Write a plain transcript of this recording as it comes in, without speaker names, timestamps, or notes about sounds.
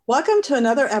Welcome to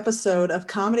another episode of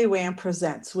Comedy Wham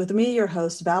Presents with me, your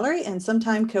host, Valerie, and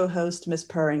sometime co-host, Miss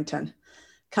Purrington.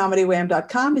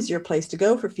 ComedyWham.com is your place to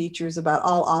go for features about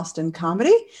all Austin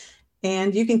comedy.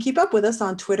 And you can keep up with us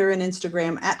on Twitter and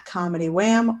Instagram at Comedy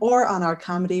Wham or on our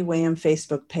Comedy Wham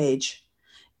Facebook page.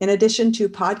 In addition to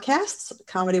podcasts,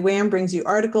 Comedy Wham brings you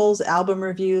articles, album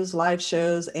reviews, live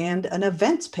shows, and an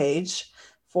events page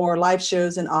for live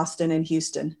shows in Austin and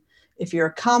Houston. If you're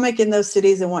a comic in those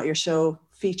cities and want your show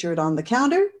featured on the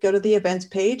calendar, go to the events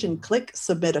page and click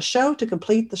Submit a Show to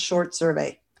complete the short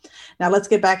survey. Now let's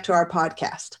get back to our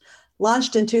podcast.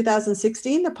 Launched in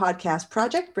 2016, the Podcast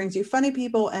Project brings you funny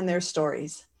people and their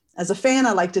stories. As a fan,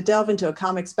 I like to delve into a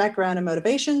comic's background and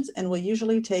motivations and will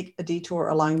usually take a detour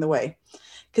along the way.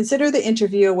 Consider the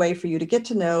interview a way for you to get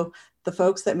to know the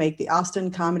folks that make the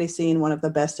Austin comedy scene one of the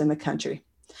best in the country.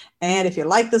 And if you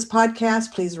like this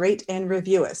podcast, please rate and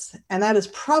review us. And that is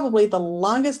probably the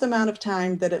longest amount of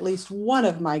time that at least one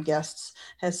of my guests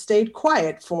has stayed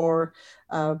quiet for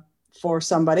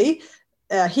somebody.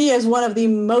 He is one of the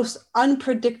most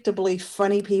unpredictably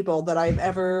funny people that I've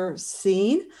ever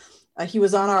seen. He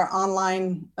was on our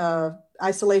online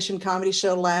isolation comedy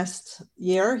show last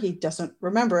year. He doesn't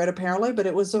remember it apparently, but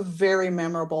it was a very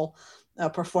memorable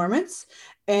performance.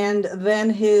 And then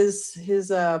his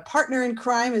partner in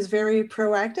crime is very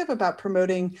proactive about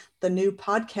promoting the new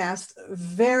podcast,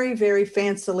 very, very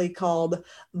fancily called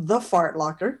The Fart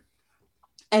Locker.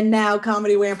 And now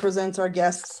Comedy Wham presents our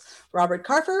guests, Robert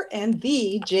Carfer and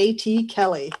the JT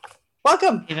Kelly.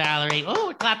 Welcome. Hey, Valerie. Oh,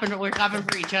 we're clapping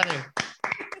for each other.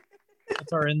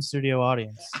 That's our in-studio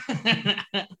audience.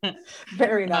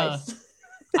 Very nice.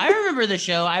 I remember the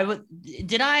show.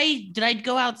 Did I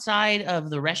go outside of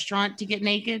the restaurant to get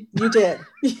naked? You did.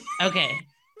 Okay.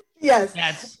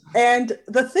 Yes. And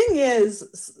the thing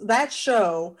is, that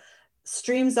show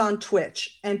streams on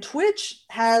Twitch, and Twitch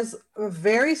has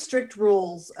very strict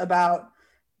rules about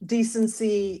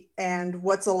decency and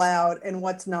what's allowed and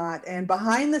what's not. And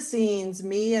behind the scenes,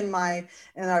 me and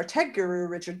our tech guru,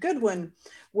 Richard Goodwin,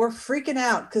 were freaking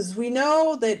out because we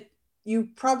know that you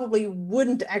probably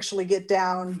wouldn't actually get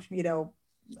down,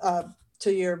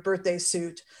 to your birthday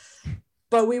suit,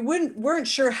 but we weren't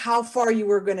sure how far you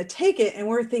were going to take it. And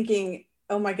we're thinking,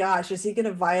 oh my gosh, is he going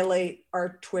to violate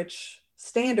our Twitch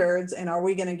standards? And are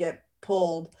we going to get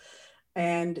pulled?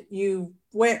 And you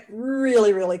went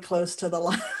really, really close to the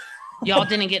line. Y'all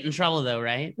didn't get in trouble though,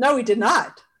 right? No, we did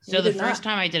not. So the first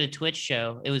time I did a Twitch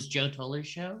show, it was Joe Toller's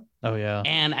show. Oh yeah.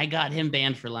 And I got him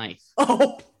banned for life.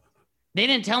 Oh. They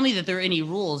didn't tell me that there were any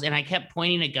rules, and I kept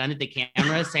pointing a gun at the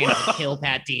camera saying I would kill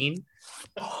Pat Dean.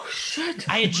 Oh, shit.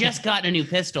 I had just gotten a new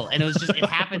pistol, and it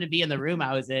happened to be in the room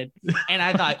I was in. And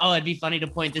I thought, it'd be funny to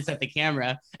point this at the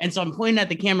camera. And so I'm pointing at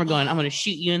the camera going, I'm going to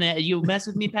shoot you in it. You mess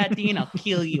with me, Pat Dean, I'll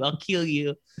kill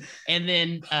you. And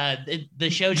then the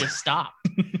show just stopped.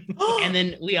 And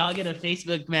then we all get a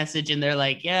Facebook message, and they're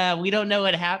like, yeah, we don't know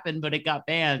what happened, but it got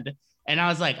banned. And I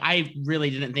was like, I really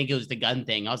didn't think it was the gun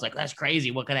thing. I was like, that's crazy.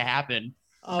 What could have happened?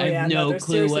 I have no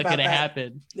clue what could have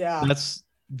happened. Yeah.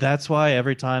 That's why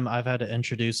every time I've had to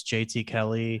introduce JT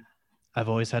Kelly, I've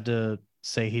always had to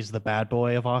say he's the bad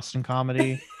boy of Austin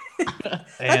comedy.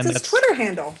 That's his Twitter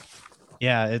handle.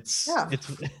 Yeah, it's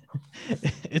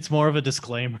more of a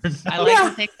disclaimer now. I like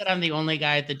to think that I'm the only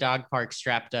guy at the dog park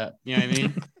strapped up. You know what I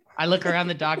mean? I look around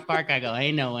the dog park, I go,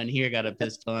 ain't no one here got a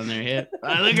pistol on their hip.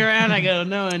 I look around, I go,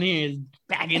 no one here is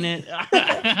bagging it.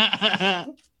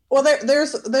 Well,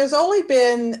 there's only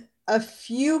been a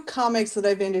few comics that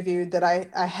I've interviewed that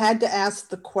I had to ask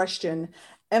the question,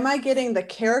 am I getting the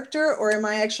character or am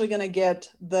I actually going to get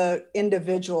the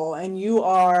individual? And you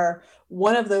are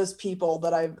one of those people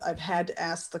that I've had to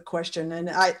ask the question. And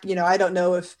I don't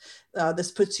know if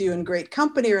this puts you in great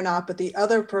company or not, but the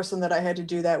other person that I had to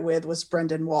do that with was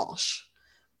Brendan Walsh.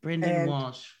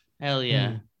 Walsh. Hell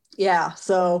yeah. Yeah.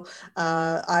 So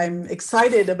I'm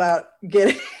excited about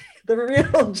getting the real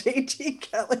JT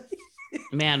Kelly.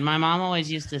 Man, my mom always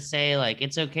used to say, like,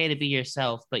 it's okay to be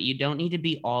yourself, but you don't need to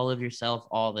be all of yourself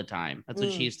all the time. That's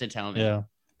what she used to tell me. Yeah.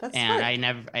 That's and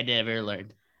smart. I never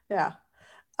learned. Yeah.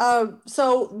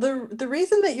 So the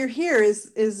reason that you're here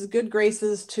is good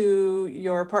graces to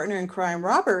your partner in crime,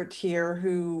 Robert here,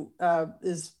 who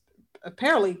is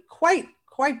apparently quite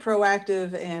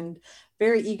proactive and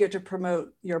very eager to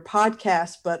promote your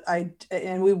podcast. But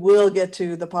we will get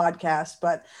to the podcast,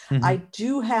 but I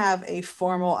do have a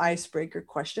formal icebreaker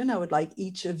question I would like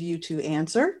each of you to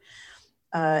answer.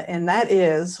 And that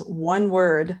is one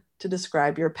word to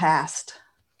describe your past.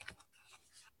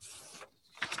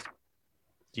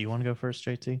 Do you want to go first,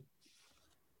 JT?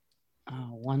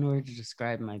 One word to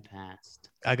describe my past.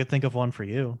 I could think of one for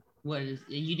you. What is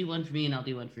you do one for me and I'll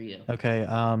do one for you. Okay.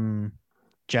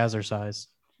 Jazzercise.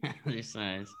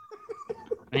 Exercise.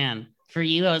 Man, for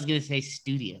you, I was gonna say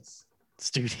studious.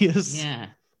 Studious. Yeah.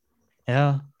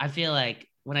 Yeah. I feel like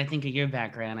when I think of your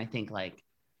background, I think like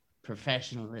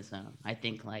professionalism. I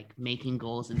think like making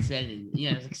goals and setting,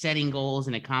 like setting goals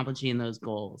and accomplishing those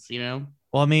goals, Well,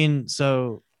 I mean,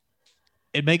 so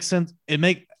it makes sense.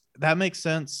 That makes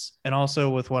sense, and also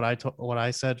with what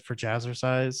I said for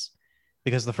Jazzercise,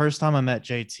 because the first time I met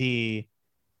JT,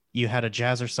 you had a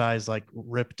Jazzercise like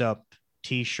ripped up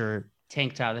T-shirt,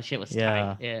 Tank top. That shit was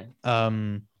Yeah. tight. Yeah.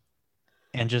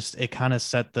 And just it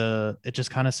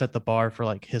just kind of set the bar for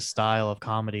like his style of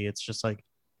comedy. It's just like,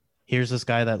 here's this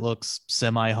guy that looks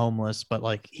semi-homeless, but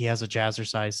like he has a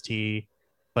Jazzercise tee,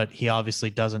 but he obviously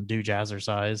doesn't do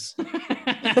Jazzercise.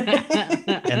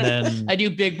 And then I do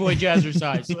big boy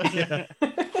Jazzercise. Yeah.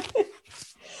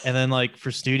 And then like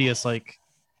for Studious, like,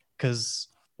 because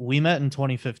we met in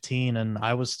 2015 and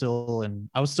I was still in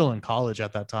college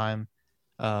at that time,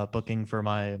 booking for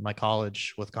my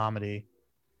college with comedy.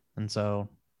 And so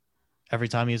every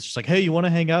time he's just like, hey, you want to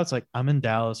hang out? It's like, I'm in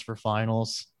Dallas for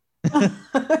finals.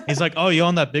 He's like, oh, you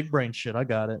on that big brain shit? I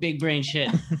got it. Big brain shit.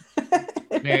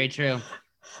 Very true.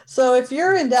 So if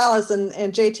you're in Dallas and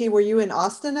JT, were you in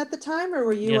Austin at the time or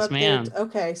were you Yes, up ma'am. there?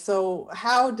 Okay. So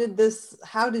how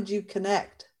did you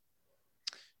connect?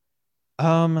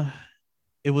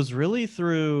 It was really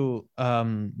through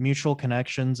mutual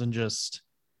connections, and just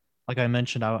like I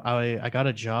mentioned, I got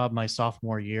a job my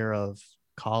sophomore year of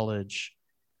college,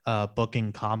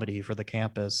 booking comedy for the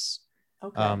campus.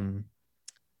 Okay.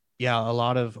 Yeah, a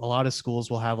lot of schools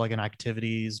will have like an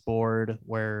activities board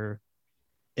where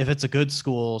if it's a good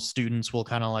school, students will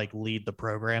kind of like lead the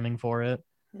programming for it.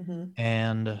 Mm-hmm.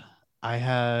 And I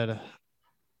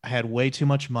had way too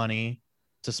much money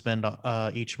to spend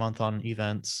each month on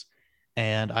events,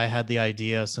 and I had the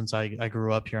idea, since I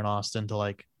grew up here in Austin, to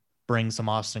like bring some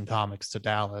Austin comics to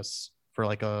Dallas for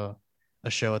like a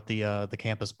show at the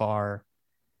campus bar.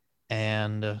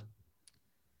 And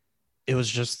it was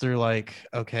just through like,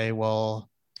 okay, well,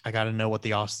 I got to know what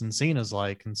the Austin scene is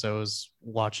like. And so I was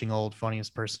watching old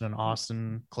Funniest Person in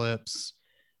Austin clips,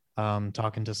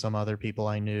 talking to some other people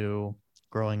I knew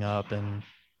growing up. And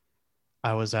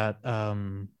I was at,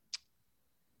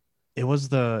 it was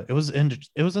in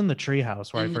the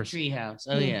Treehouse where In I the first, treehouse.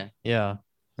 Oh yeah. yeah.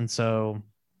 And so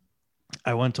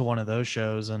I went to one of those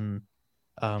shows, and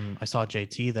I saw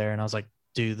JT there, and I was like,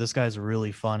 dude, this guy's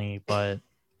really funny, but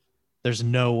there's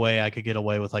no way I could get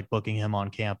away with like booking him on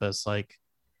campus. Like,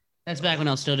 That's back when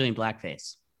I was still doing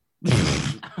blackface.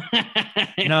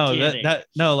 no, Kidding.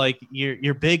 no, like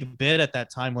your big bit at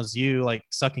that time was you like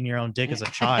sucking your own dick as a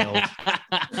child.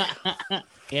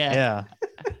 Yeah.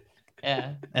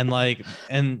 Yeah.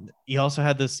 And you also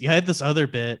had this other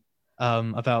bit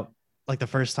about like the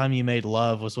first time you made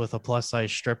love was with a plus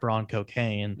size stripper on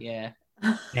cocaine. Yeah.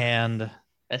 And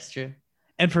That's true.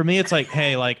 and for me, it's like,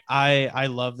 hey, like I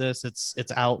love this.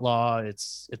 It's outlaw.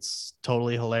 It's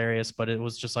totally hilarious. But it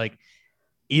was just like,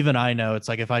 even I know it's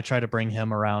like, if I try to bring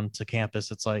him around to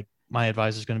campus, it's like my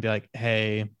advisor's going to be like,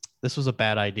 hey, this was a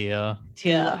bad idea.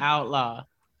 Till Yeah. outlaw.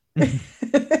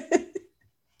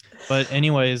 But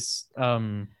anyways,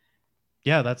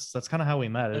 yeah, that's kind of how we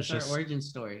met. It's That's just our origin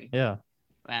story. yeah.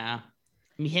 Wow.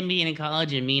 Him being in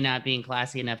college and me not being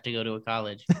classy enough to go to a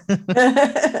college.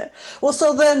 Well,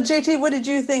 so then JT, what did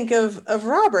you think of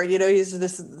Robert? He's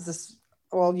this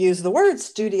well, use the word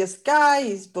studious guy.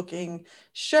 He's booking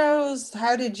shows.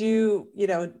 How did you,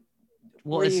 Well,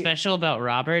 what's special about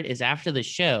Robert is after the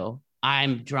show,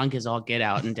 I'm drunk as all get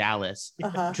out in Dallas.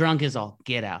 Uh-huh. Drunk as all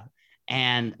get out.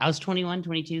 And I was 21,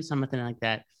 22, something like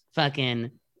that.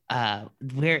 Fucking,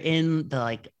 we're in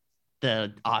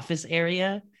the office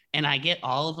area, and I get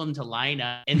all of them to line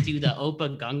up and do the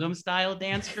Oppa Gangnam Style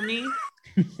dance for me.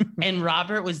 And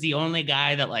Robert was the only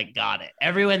guy that like got it.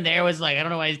 Everyone there was like, I don't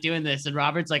know why he's doing this. And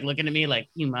Robert's like looking at me like,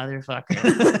 you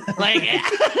motherfucker.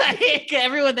 like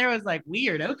everyone there was like,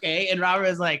 weird. Okay. And Robert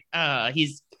was like,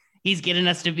 he's getting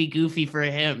us to be goofy for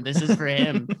him. This is for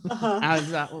him. Uh-huh. I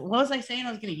was what was I saying I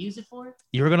was going to use it for?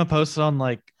 You were gonna post it on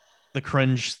like the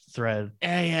cringe thread,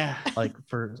 Yeah. like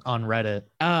on Reddit.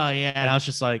 Oh yeah. And I was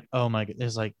just like, oh my god,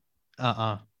 there's like,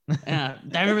 I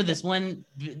remember this one.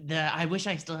 I wish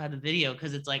I still had the video,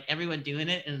 because it's like everyone doing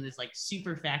it, and this like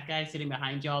super fat guy sitting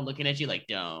behind y'all looking at you like,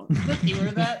 don't. You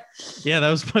remember that? Yeah, that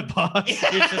was my boss.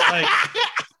 He was just like,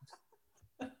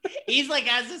 he's like,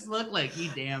 has this look like, you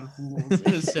damn fools.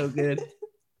 It was so good.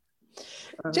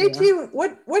 JT,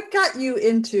 what got you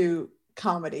into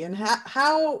comedy, and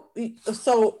how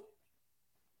so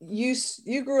you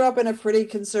grew up in a pretty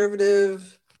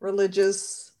conservative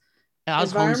religious I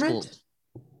was homeschooled.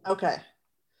 Okay.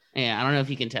 Yeah, I don't know if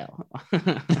you can tell.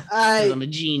 I'm a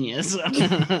genius.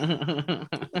 I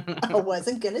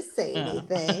wasn't gonna say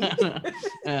anything.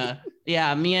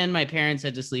 Yeah, me and my parents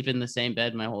had to sleep in the same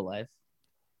bed my whole life.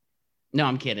 No,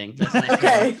 I'm kidding. That's not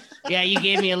Okay. true. Yeah, you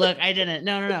gave me a look. I didn't.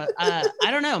 No. I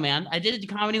don't know, man. I did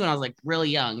comedy when I was like really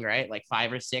young, right? Like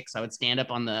 5 or 6. I would stand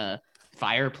up on the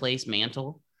fireplace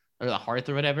mantle or the hearth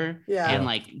or whatever, and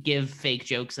like give fake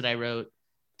jokes that I wrote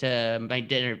to my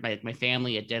dinner, my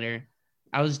family at dinner.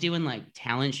 I was doing like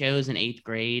talent shows in 8th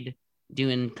grade,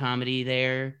 doing comedy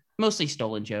there, mostly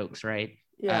stolen jokes, right?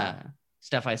 Yeah.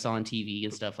 Stuff I saw on TV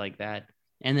and stuff like that.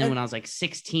 And then when I was like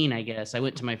 16, I guess I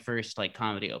went to my first like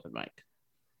comedy open mic.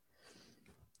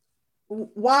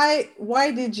 Why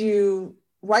did you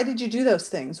do those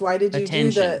things? Why did you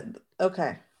Attention.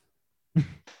 okay.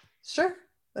 Sure.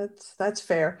 That's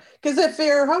fair. Because if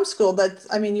you're homeschooled,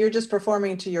 I mean, you're just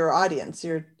performing to your audience.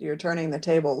 You're turning the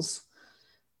tables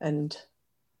and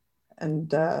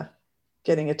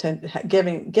getting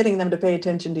them to pay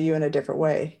attention to you in a different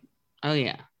way. Oh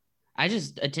yeah.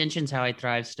 Attention's how I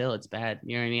thrive still. It's bad.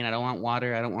 You know what I mean? I don't want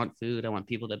water. I don't want food. I want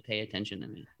people to pay attention to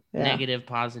me. Yeah. Negative,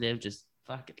 positive, just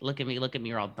fuck it. Look at me,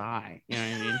 or I'll die. You know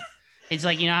what I mean? It's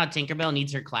like, you know how Tinkerbell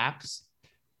needs her claps?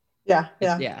 Yeah.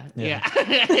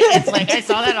 It's like, I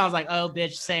saw that and I was like, oh,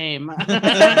 bitch, same.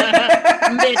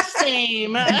 Bitch,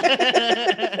 same.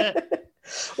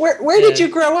 Where did you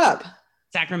grow up?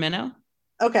 Sacramento.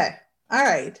 Okay. All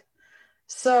right.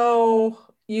 So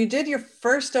you did your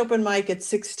first open mic at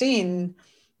 16.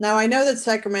 Now I know that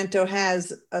Sacramento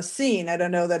has a scene. I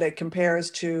don't know that it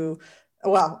compares to,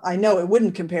 well, I know it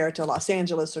wouldn't compare to Los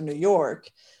Angeles or New York.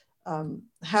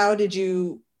 How did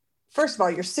you, first of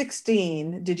all, you're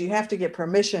 16. Did you have to get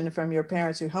permission from your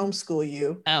parents who homeschool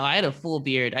you? Oh, I had a full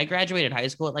beard. I graduated high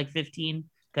school at like 15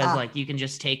 because like you can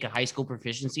just take a high school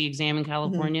proficiency exam in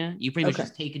California. Mm-hmm. You pretty much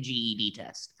just take a GED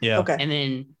test. Yeah. Okay. And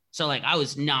then, so like I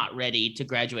was not ready to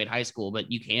graduate high school,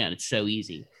 but you can, it's so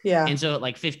easy. Yeah. And so at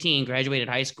like 15, graduated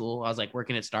high school. I was like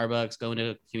working at Starbucks, going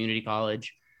to community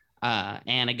college.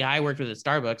 And a guy I worked with at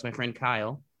Starbucks, my friend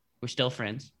Kyle, we're still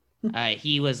friends.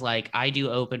 He was like, I do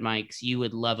open mics. You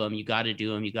would love them. You got to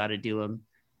do them. You got to do them.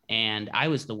 And I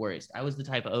was the worst. I was the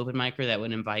type of open micer that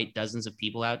would invite dozens of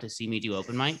people out to see me do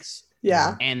open mics.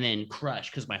 Yeah. And then crush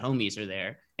because my homies are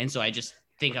there. And so I just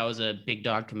think I was a big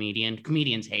dog comedian.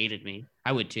 Comedians hated me.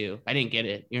 I would too. I didn't get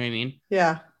it. You know what I mean?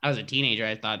 Yeah. I was a teenager.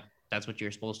 I thought that's what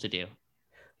you're supposed to do.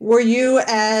 Were you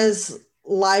as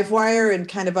live wire and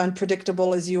kind of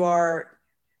unpredictable as you are,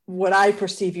 what I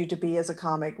perceive you to be as a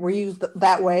comic? Were you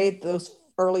that way those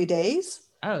early days?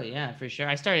 Oh yeah, for sure.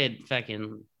 I started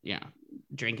fucking,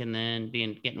 drinking then,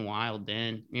 getting wild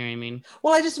then. You know what I mean?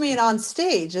 Well, I just mean on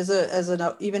stage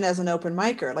even as an open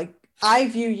micer. Like I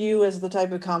view you as the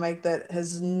type of comic that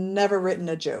has never written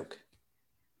a joke.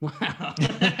 Wow.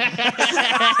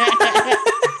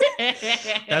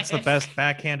 That's the best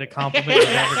backhanded compliment I've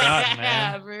ever gotten, man.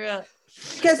 Yeah, for real.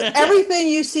 Because everything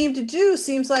you seem to do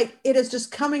seems like it is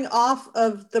just coming off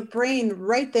of the brain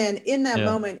right then in that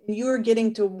moment. You are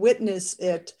getting to witness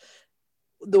it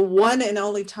the one and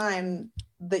only time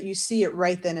that you see it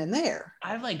right then and there.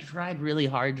 I've like tried really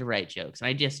hard to write jokes.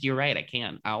 And you're right, I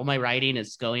can't. All my writing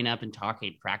is going up and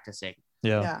talking, practicing.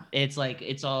 Yeah. It's like,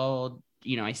 it's all,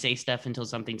 I say stuff until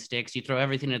something sticks. You throw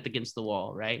everything against the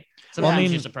wall, right?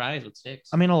 Sometimes you're surprised what sticks.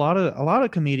 I mean, a lot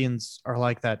of comedians are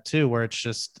like that too, where it's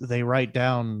just they write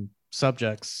down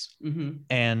subjects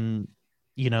and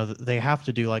they have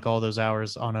to do like all those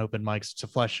hours on open mics to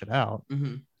flesh it out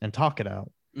and talk it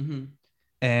out.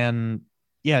 And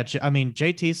yeah, I mean,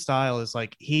 JT's style is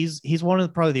like he's one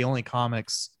of probably the only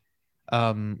comics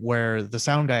where the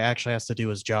sound guy actually has to do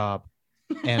his job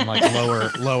and like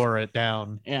lower it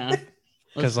down. Yeah.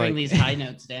 Let's bring these high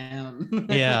notes down.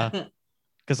 Yeah.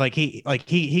 Because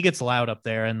he gets loud up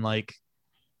there and like,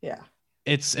 yeah,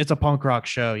 it's a punk rock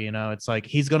show, it's like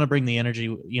he's gonna bring the energy,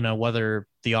 whether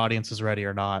the audience is ready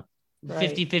or not. Right.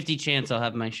 50-50 chance I'll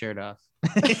have my shirt off.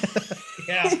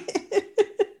 Yeah.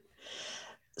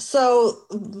 So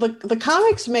the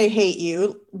comics may hate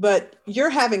you, but you're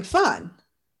having fun.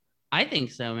 I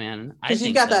think so, man. Because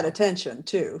you got that attention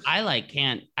too.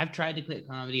 I've tried to quit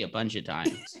comedy a bunch of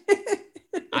times.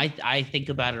 I think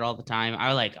about it all the time.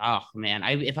 I like, oh man,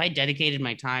 if I dedicated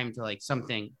my time to like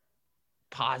something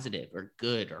positive or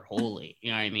good or holy, you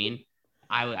know what I mean?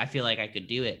 I feel like I could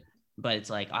do it, but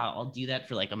it's like, I'll do that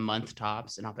for like a month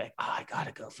tops. And I'll be like, I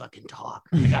gotta go fucking talk.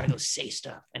 I gotta go say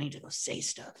stuff. I need to go say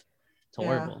stuff. It's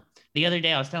horrible. Yeah. The other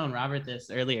day I was telling Robert this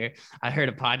earlier. I heard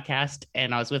a podcast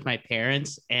and I was with my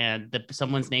parents and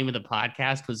someone's name of the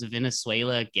podcast was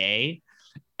Venezuela Gay.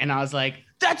 And I was like,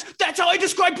 that's how I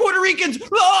describe Puerto Ricans.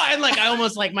 Ah! And like, I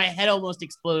almost like my head almost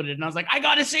exploded. And I was like, I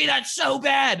got to say that so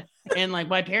bad. And like,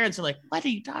 my parents are like, what are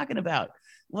you talking about?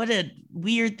 What a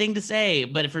weird thing to say.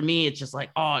 But for me, it's just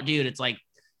like, oh, dude, it's like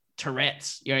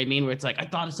Tourette's. You know what I mean? Where it's like, I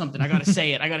thought of something. I got to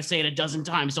say it. I got to say it a dozen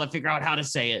times. So I figure out how to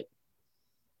say it.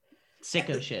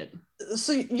 Sicko shit.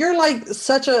 So you're like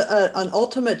such an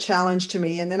ultimate challenge to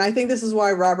me. And I think this is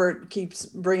why Robert keeps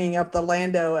bringing up the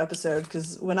Lando episode,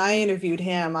 because when I interviewed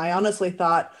him, I honestly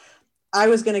thought I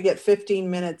was going to get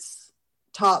 15 minutes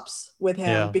tops with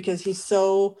him because he's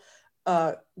so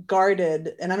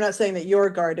guarded. And I'm not saying that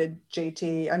you're guarded,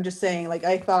 JT. I'm just saying, like,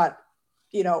 I thought,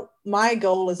 you know, my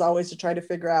goal is always to try to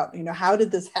figure out, you know, how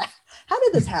did this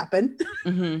happen?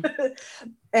 Mm-hmm.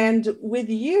 And with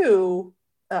you,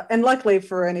 and luckily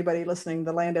for anybody listening,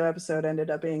 the Lando episode ended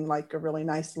up being like a really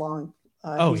nice long.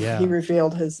 He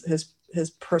revealed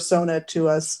his persona to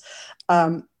us.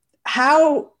 I'm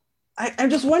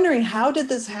just wondering, how did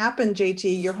this happen,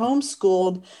 JT? You're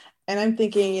homeschooled, and I'm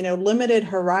thinking, you know, limited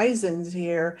horizons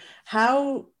here.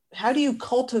 How do you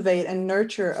cultivate and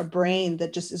nurture a brain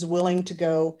that just is willing to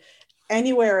go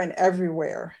anywhere and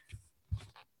everywhere?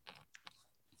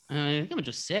 I think I'm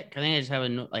just sick. I think I just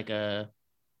have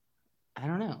I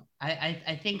don't know.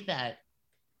 I think that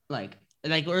like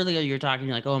earlier you were talking,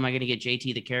 you're like, oh, am I going to get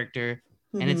JT the character?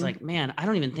 And it's like, man, I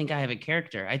don't even think I have a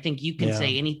character. I think you can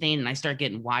say anything and I start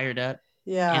getting wired up.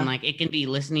 Yeah. And like, it can be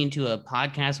listening to a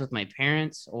podcast with my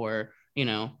parents or, you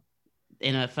know,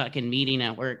 in a fucking meeting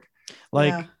at work.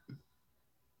 Like,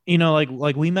 you know,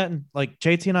 like we met in, like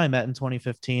JT and I met in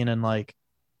 2015. And like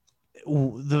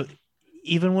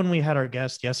even when we had our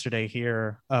guest yesterday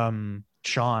here,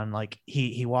 Sean, like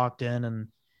he walked in and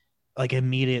like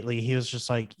immediately he was just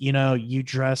like, you know, you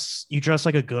dress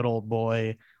like a good old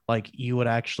boy. Like you would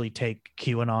actually take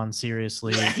QAnon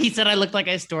seriously. He said I looked like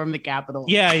I stormed the Capitol.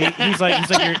 Yeah, he's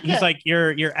like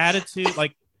your attitude,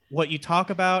 like what you talk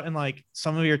about, and like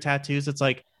some of your tattoos. It's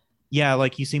like, yeah,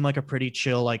 like you seem like a pretty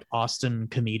chill, like Austin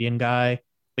comedian guy.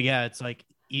 But yeah, it's like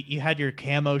you had your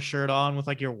camo shirt on with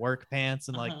like your work pants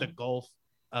and like the golf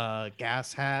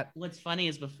gas hat. What's funny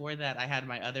is before that I had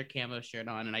my other camo shirt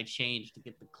on and I changed to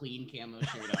get the clean camo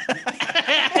shirt on.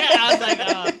 I was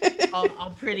like, oh,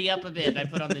 I'll pretty up a bit. I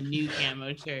put on the new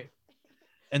camo shirt.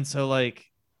 And so like,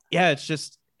 yeah, it's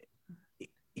just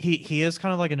he is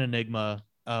kind of like an enigma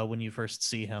when you first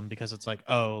see him, because it's like,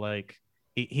 oh, like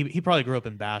he probably grew up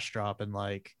in Bastrop and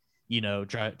like, you know,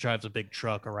 drives a big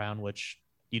truck around, which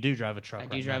you do drive a truck. I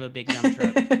do drive a big dump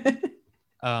truck.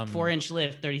 4-inch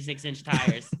lift, 36-inch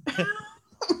tires.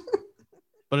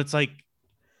 But it's like,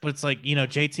 you know,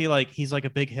 JT, like he's like a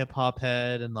big hip hop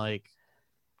head, and like,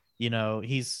 you know,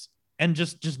 and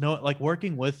just know, like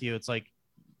working with you, it's like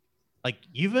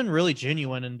you've been really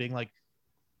genuine and being like,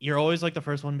 you're always like the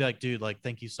first one to be like, dude, like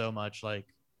thank you so much, like,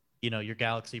 you know, you're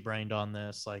galaxy brained on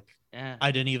this, like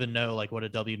I didn't even know like what a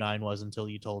W9 was until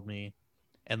you told me.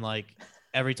 And like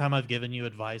every time I've given you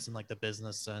advice in like the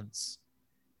business sense,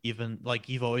 even like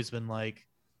you've always been like,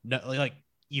 no, like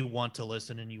you want to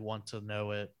listen and you want to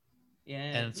know it. Yeah,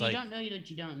 and it's you like, don't know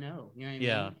that you don't know. You know what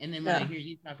I mean? And then when I hear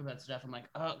you talk about stuff, I'm like,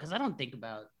 oh, because I don't think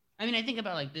about. I mean, I think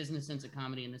about like business sense of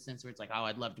comedy in the sense where it's like, oh,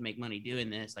 I'd love to make money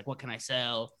doing this. Like, what can I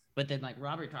sell? But then like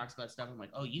Robert talks about stuff. I'm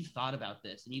like, oh, you've thought about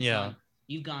this, and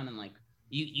you've gone and like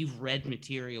you've read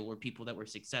material where people that were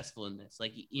successful in this.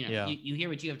 Like, you know, you hear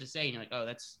what you have to say, and you're like, oh,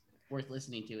 that's worth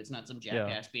listening to. It's not some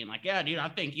jackass being like, yeah, dude, I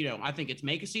think it's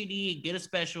make a CD, get a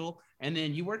special, and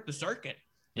then you work the circuit.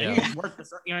 You just work the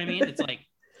circuit. You know what I mean? It's like,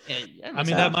 I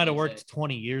mean, that might have worked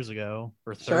 20 years ago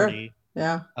or 30. Sure.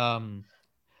 Yeah. But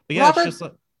yeah, Robert, it's just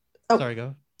like, sorry,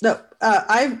 go. No,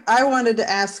 I wanted to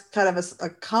ask kind of a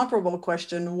comparable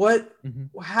question.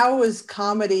 How was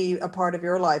comedy a part of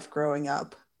your life growing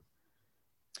up?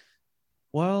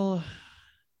 Well,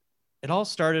 it all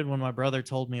started when my brother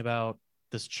told me about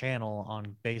this channel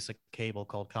on basic cable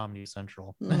called Comedy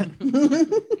Central.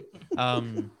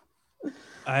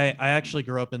 I actually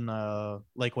grew up in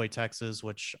Lakeway, Texas,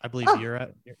 which I believe you're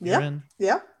in.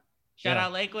 Yeah. Shout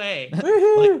out Lakeway.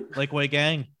 Lakeway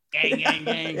gang. Gang.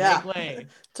 Yeah. Lakeway.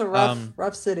 It's a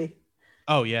rough city.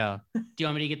 Oh yeah. Do you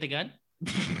want me to get the gun?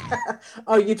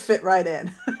 Oh, you'd fit right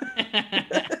in.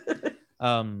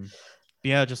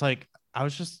 Yeah, just like I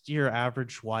was just your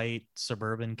average white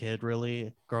suburban kid,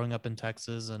 really, growing up in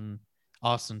Texas and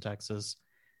Austin, Texas.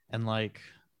 And like,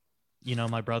 you know,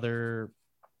 my brother,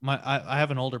 I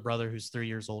have an older brother who's 3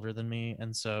 years older than me.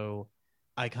 And so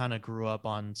I kind of grew up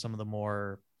on some of the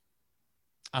more,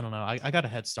 I don't know, I got a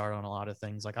head start on a lot of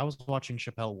things. Like I was watching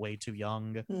Chappelle way too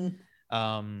young.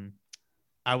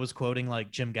 I was quoting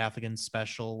like Jim Gaffigan's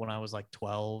special when I was like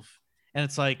 12. And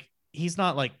it's like, he's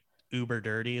not like uber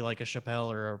dirty like a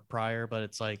Chappelle or a Pryor, but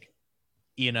it's like,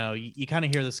 you know, you kind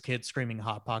of hear this kid screaming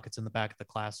Hot Pockets in the back of the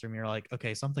classroom. You're like,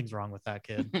 okay, something's wrong with that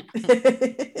kid.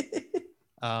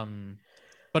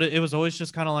 But it was always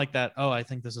just kind of like that. Oh, I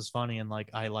think this is funny, and like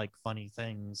I like funny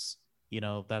things. You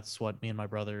know, that's what me and my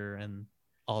brother and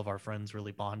all of our friends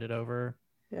really bonded over.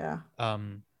 Yeah.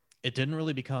 It didn't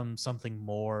really become something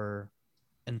more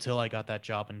until I got that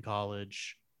job in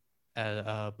college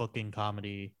at booking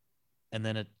comedy, and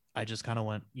then I just kind of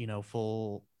went, you know,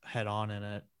 full head on in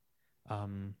it.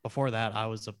 Before that, I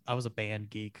was a band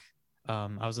geek.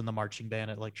 I was in the marching band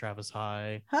at like Travis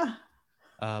High.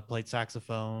 Huh. Played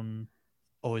saxophone.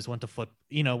 Always went to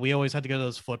you know, we always had to go to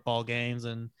those football games,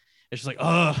 and it's just like,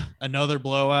 oh, another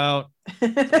blowout.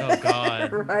 Oh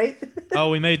God. Right.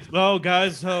 Oh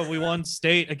guys, we won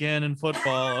state again in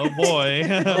football. Oh boy.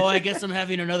 Oh, I guess I'm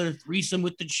having another threesome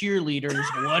with the cheerleaders.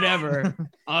 Whatever.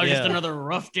 Oh, just another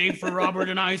rough day for Robert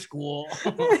in high school.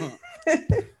 But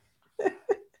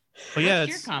yeah,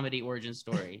 what's your comedy origin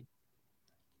story?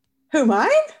 Who, mine?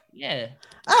 Yeah.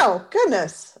 Oh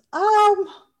goodness.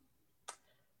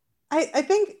 I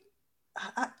think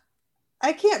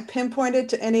I can't pinpoint it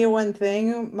to any one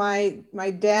thing. My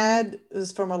dad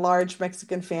was from a large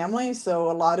Mexican family,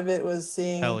 so a lot of it was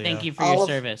seeing. Hell yeah. Thank you for your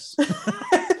service.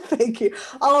 Thank you.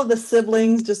 All of the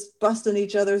siblings just busting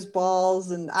each other's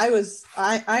balls, and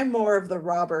I'm more of the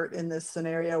Robert in this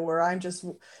scenario, where I'm just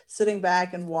sitting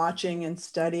back and watching and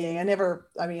studying.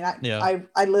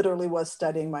 I literally was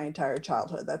studying my entire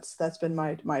childhood. That's been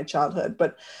my childhood.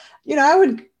 But you know, I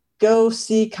would go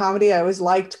see comedy. I always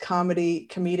liked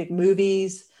comedic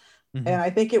movies. Mm-hmm. And I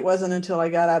think it wasn't until I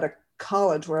got out of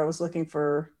college, where I was looking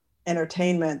for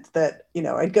entertainment, that, you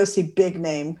know, I'd go see big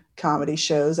name comedy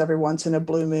shows every once in a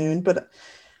blue moon. But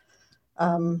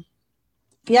I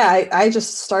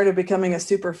just started becoming a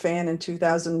super fan in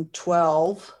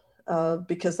 2012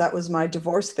 because that was my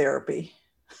divorce therapy.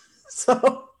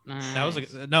 So Nice.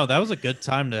 that was a good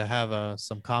time to have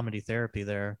some comedy therapy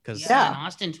there, because in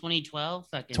Austin 2012,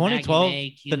 fucking 2012, Maggie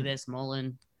May, Cubis,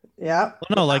 Mullen. Yeah.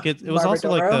 Well, no, like it was also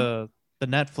like Barbadoro. the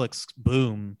Netflix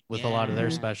boom with a lot of their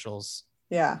Yeah. specials.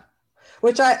 Yeah.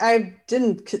 Which I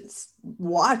didn't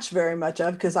watch very much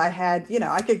of, because I had, you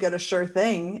know, I could go to Sure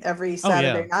Thing every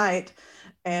Saturday night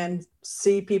and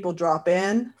see people drop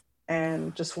in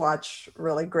and just watch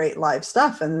really great live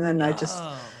stuff. And then I just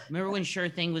remember when Sure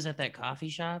Thing was at that coffee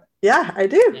shop? Yeah, I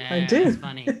do. Yeah, I do. It's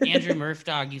funny. Andrew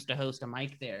Murphdog used to host a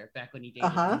mic there back when he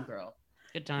dated one girl.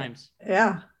 Good times.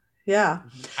 Yeah. Yeah.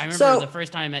 I remember the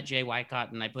first time I met Jay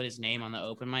Whitecott, and I put his name on the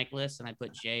open mic list, and I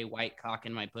put Jay Whitecock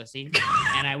in my pussy.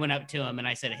 And I went up to him and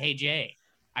I said, "Hey, Jay,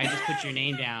 I just put your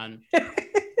name down.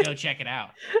 Go check it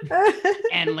out."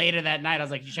 And later that night, I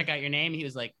was like, "Did you check out your name?" He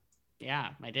was like, "Yeah,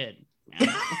 I did."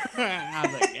 I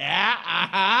was like,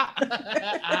 "Yeah,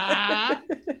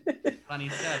 Funny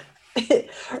stuff."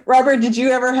 Robert, did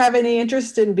you ever have any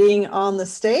interest in being on the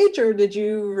stage, or did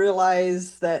you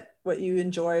realize that what you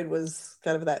enjoyed was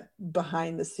kind of that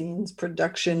behind the scenes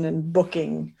production and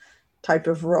booking type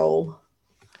of role?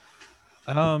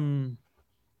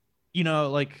 You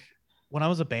know, like when I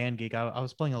was a band geek, I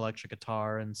was playing electric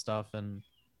guitar and stuff, and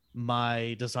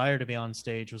my desire to be on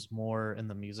stage was more in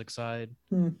the music side.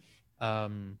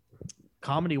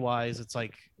 Comedy wise, it's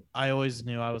like I always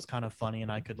knew I was kind of funny,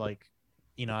 and I could, like,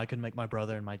 you know, I could make my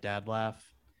brother and my dad laugh.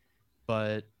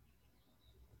 But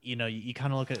you know, you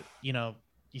kind of look at, you know,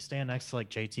 you stand next to like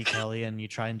JT Kelly and you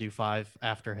try and do 5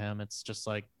 after him. It's just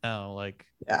like, no, like,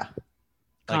 yeah,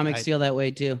 comics feel that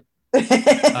way too.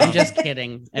 I'm just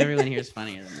kidding. Everyone here is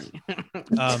funnier than me.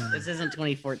 This isn't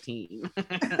 2014.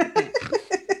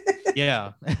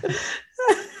 Yeah.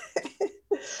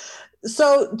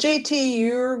 So JT,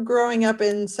 you're growing up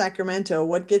in Sacramento.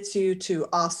 What gets you to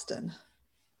Austin?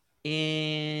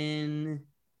 In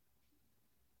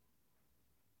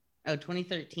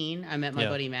 2013, I met my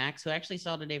buddy Max, who I actually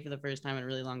saw today for the first time in a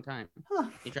really long time.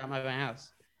 He dropped by my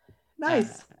house.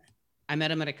 Nice. I met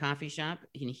him at a coffee shop,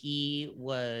 and he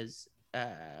was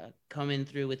coming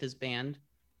through with his band.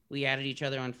 We added each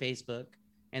other on Facebook,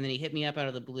 and then he hit me up out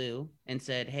of the blue and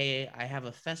said, "Hey, I have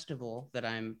a festival that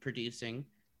I'm producing.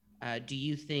 Do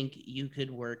you think you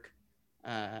could work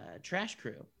Trash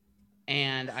Crew?"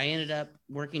 And I ended up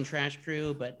working Trash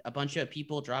Crew, but a bunch of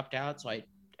people dropped out, so I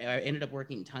ended up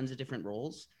working tons of different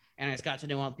roles. And I just got to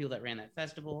know all the people that ran that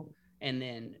festival. And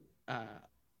then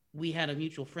we had a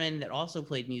mutual friend that also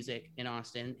played music in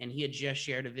Austin, and he had just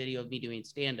shared a video of me doing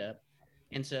stand-up.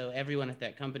 And so everyone at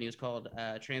that company was called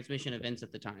Transmission Events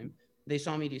at the time. They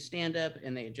saw me do stand-up,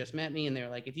 and they had just met me, and they were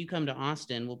like, "If you come to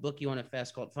Austin, we'll book you on a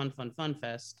fest called Fun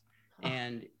Fest,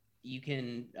 and you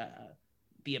can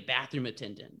be a bathroom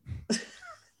attendant.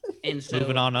 And so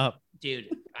Moving on up.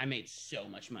 dude, I made so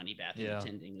much money bathroom Yeah.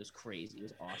 attending. It was crazy. It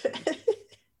was awesome.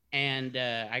 And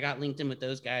I got linked in with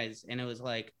those guys, and it was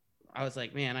like, I was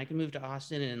like, man, I can move to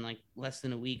Austin and in like less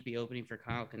than a week be opening for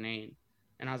Kyle Kinane.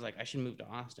 And I was like, I should move to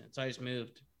Austin. So I just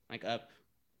moved like up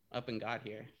and got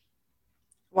here.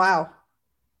 Wow.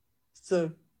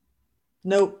 So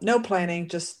no planning,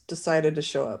 just decided to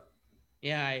show up.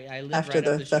 Yeah, I lived After right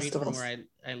the up the street festivals. from where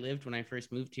I lived when I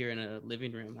first moved here in a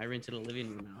living room. I rented a living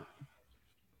room out.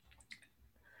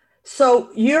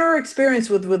 So your experience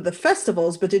with the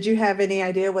festivals, but did you have any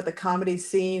idea what the comedy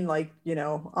scene, like,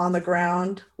 on the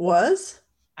ground was?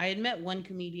 I had met one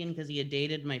comedian because he had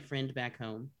dated my friend back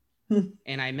home.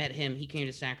 And I met him. He came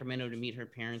to Sacramento to meet her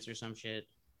parents or some shit.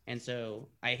 And so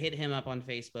I hit him up on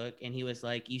Facebook, and he was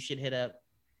like, you should hit up,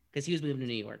 because he was moving to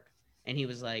New York. And he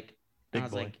was like, Big I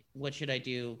was boy. like, what should I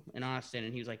do in Austin?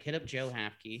 And he was like, hit up Joe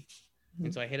Hafke.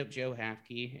 And so I hit up Joe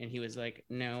Hafke, and he was like,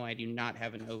 no, I do not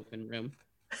have an open room.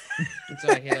 And so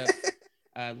I hit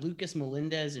up Lucas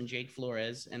Melendez and Jake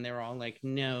Flores, and they were all like,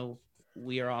 no,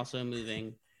 we are also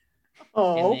moving.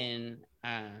 Oh, And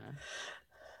then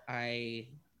I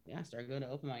started going to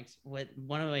open mics.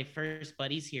 One of my first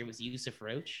buddies here was Yusuf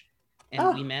Roach,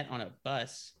 and we met on a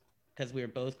bus because we were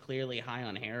both clearly high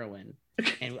on heroin.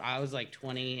 And I was like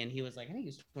 20, and he was like, I think he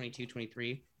was 22,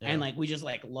 23. Yeah. And like we just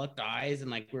like looked eyes,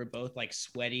 and like we were both like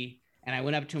sweaty. And I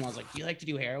went up to him. I was like, do you like to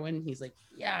do heroin? He's like,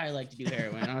 yeah, I like to do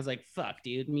heroin. And I was like, fuck,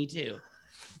 dude, me too.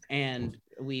 And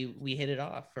we hit it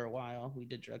off for a while. We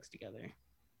did drugs together.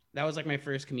 That was like my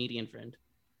first comedian friend,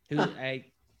 who I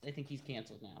think he's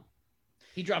canceled now.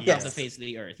 He dropped off the face of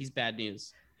the earth. He's bad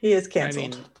news. he is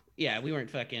canceled. I mean, yeah, we weren't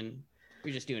fucking.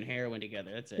 We were just doing heroin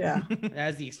together. That's it. Yeah.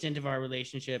 That's the extent of our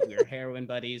relationship. We were heroin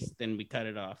buddies. Then we cut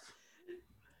it off.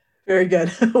 Very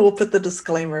good. We'll put the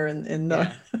disclaimer in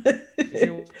the. Yeah. If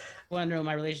you're wondering what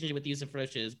my relationship with Yusuf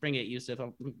Roach is, bring it, Yusuf.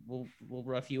 We'll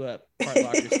rough you up, Part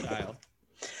Locker style.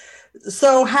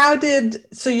 So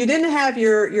you didn't have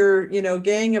your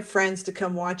gang of friends to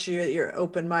come watch you at your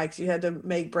open mics. You had to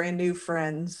make brand new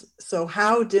friends. So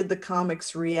how did the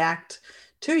comics react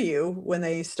to you when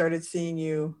they started seeing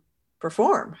you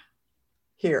perform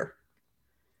here?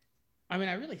 I mean,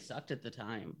 I really sucked at the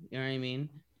time. You know what I mean?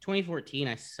 2014,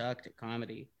 I sucked at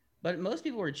comedy, but most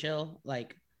people were chill.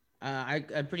 Like,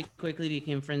 I pretty quickly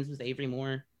became friends with Avery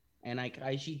Moore, and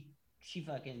she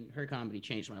fucking, her comedy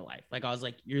changed my life. Like, I was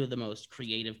like, you're the most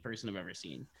creative person I've ever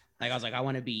seen. Like, I was like, I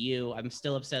want to be you. I'm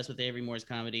still obsessed with Avery Moore's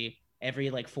comedy.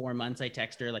 Every like 4 months, I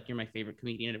text her like, you're my favorite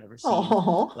comedian I've ever seen.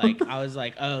 Oh. Like, I was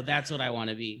like, oh, that's what I want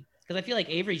to be. Because I feel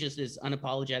like Avery just is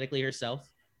unapologetically herself,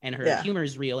 and her humor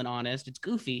is real and honest. It's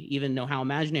goofy, even though how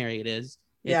imaginary it is.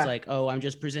 It's like, oh, I'm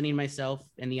just presenting myself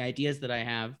and the ideas that I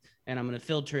have, and I'm going to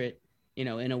filter it,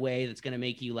 in a way that's going to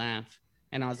make you laugh.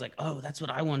 And I was like, oh, that's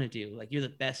what I want to do. Like, you're the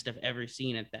best I've ever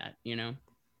seen at that,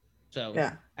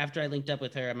 So after I linked up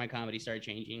with her, my comedy started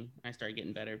changing. I started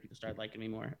getting better. People started liking me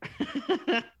more.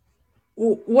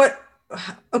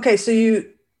 Okay, so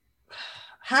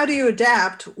how do you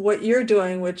adapt what you're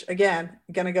doing, which again,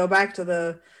 going to go back to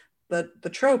the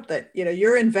trope that,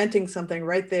 you're inventing something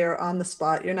right there on the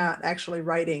spot. You're not actually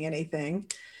writing anything.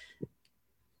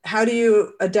 How do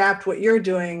you adapt what you're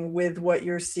doing with what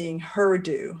you're seeing her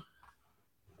do?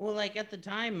 Well, like at the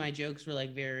time, my jokes were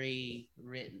like very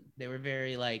written. They were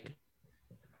very like,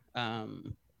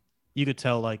 you could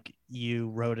tell like you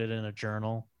wrote it in a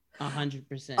journal.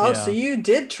 100%. Oh, so you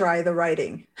did try the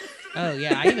writing. Oh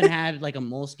yeah, I even had like a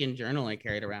moleskin journal I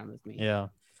carried around with me. Yeah.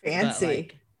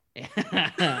 Fancy.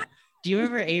 Do you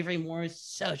remember Avery Moore's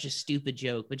such a stupid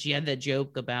joke? But she had that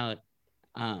joke about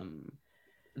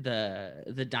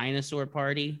the dinosaur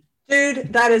party.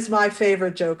 Dude, that is my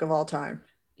favorite joke of all time.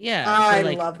 Yeah, I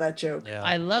love that joke. Yeah.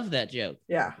 I love that joke.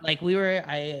 Yeah. Like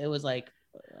it was like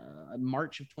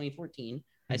March of 2014.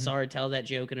 Mm-hmm. I saw her tell that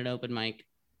joke in an open mic,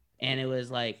 and it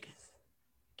was like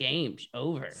game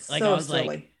over. Like So I was silly.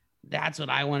 like, that's what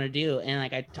I want to do. And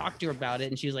like I talked to her about it,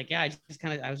 and she was like, yeah,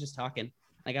 I was just talking.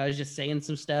 Like I was just saying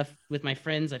some stuff with my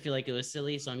friends. I feel like it was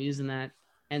silly, so I'm using that.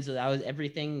 And so that was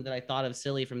everything that I thought of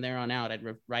silly from there on out. I'd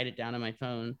write it down on my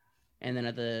phone, and then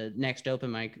at the next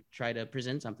open mic, try to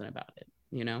present something about it.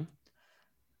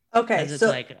 Okay, It's so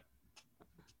like,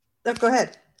 go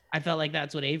ahead. I felt like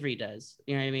that's what Avery does.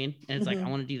 You know what I mean? And it's like, I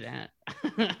want to do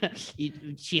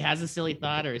that. She has a silly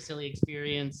thought or a silly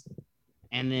experience,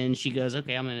 and then she goes,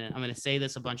 okay, I'm gonna say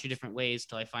this a bunch of different ways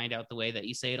till I find out the way that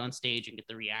you say it on stage and get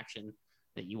the reaction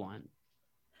that you want.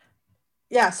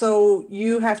 Yeah, so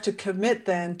you have to commit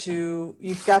then to,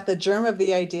 you've got the germ of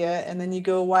the idea, and then you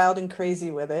go wild and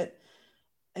crazy with it,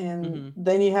 and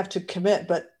then you have to commit.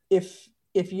 But if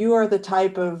if you are the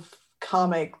type of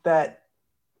comic that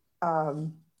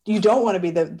you don't want to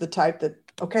be the type that,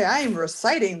 okay, I am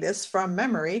reciting this from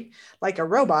memory like a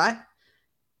robot.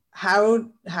 How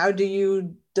do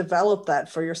you develop that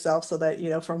for yourself so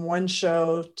that, from one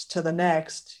show to the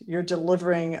next, you're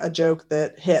delivering a joke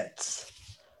that hits?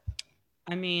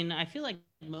 I mean, I feel like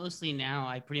mostly now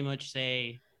I pretty much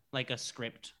say like a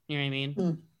script. You know what I mean?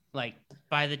 Hmm. Like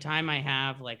by the time I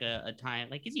have like a time,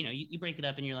 like, you break it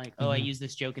up and you're like, oh, I use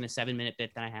this joke in a 7-minute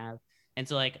bit that I have. And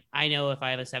so like, I know if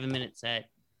I have a 7-minute set,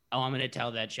 oh, I'm going to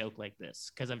tell that joke like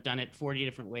this because I've done it 40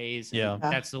 different ways. Yeah.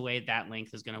 That's the way that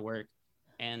length is going to work.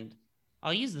 And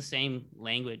I'll use the same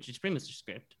language. It's pretty much a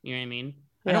script. You know what I mean?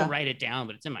 I don't write it down,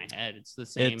 but it's in my head. It's the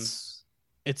same.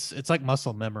 It's like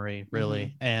muscle memory,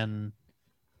 really. And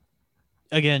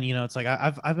again, it's like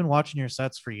I've been watching your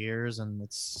sets for years, and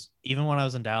it's even when I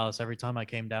was in Dallas, every time I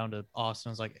came down to Austin,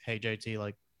 I was like, hey JT,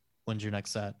 like, when's your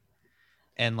next set?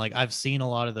 And like I've seen a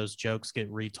lot of those jokes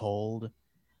get retold,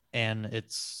 and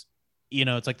it's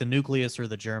it's like the nucleus or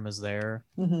the germ is there,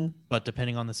 but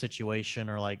depending on the situation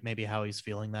or like maybe how he's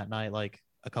feeling that night, like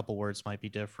a couple words might be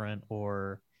different,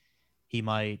 or he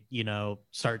might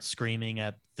start screaming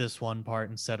at this one part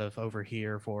instead of over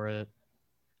here for it.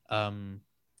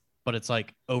 But it's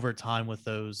like over time with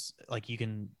those, like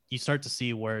you start to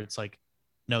see where it's like,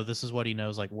 no, this is what he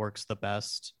knows like works the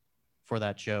best for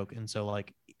that joke. And so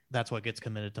like that's what gets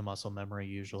committed to muscle memory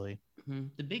usually.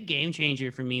 The big game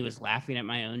changer for me was laughing at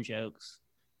my own jokes.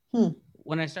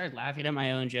 When I started laughing at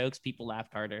my own jokes, people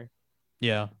laughed harder.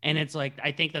 Yeah. And it's like,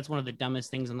 I think that's one of the dumbest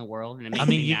things in the world. And it makes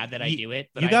me mad that I do it.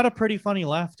 But you got a pretty funny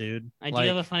laugh, dude. I do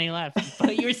have a funny laugh.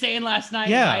 But you were saying last night,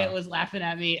 Wyatt was laughing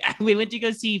at me. We went to go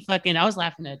see I was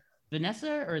laughing at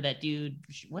Vanessa or that dude.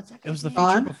 What's that? It was the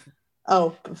feature before.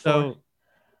 Oh, before. So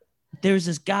there's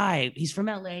this guy. He's from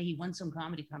LA. He won some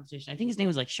comedy competition. I think his name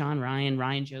was like Sean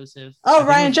Ryan Joseph. Oh,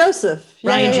 Ryan Joseph.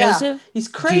 Ryan Joseph. He's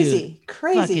crazy. Dude,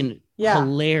 crazy. Fucking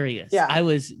hilarious. Yeah. I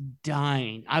was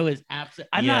dying. I was absolutely.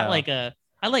 I'm not like I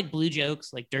like blue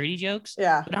jokes, like dirty jokes.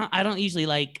 Yeah. But I don't usually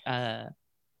like I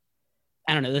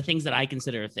don't know, the things that I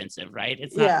consider offensive, right?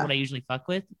 It's not what I usually fuck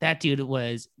with. That dude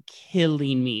was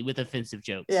killing me with offensive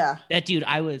jokes. Yeah. That dude,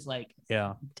 I was like,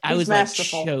 I was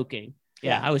masterful. Like choking.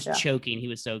 Yeah, I was choking. He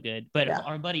was so good. But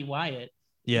our buddy Wyatt,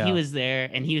 he was there,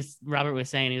 and Robert was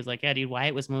saying, he was like, yeah, dude,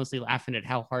 Wyatt was mostly laughing at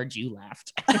how hard you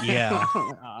laughed. Yeah.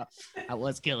 That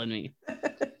was killing me.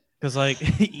 Because like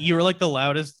you were like the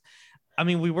loudest. I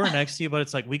mean, we were next to you, but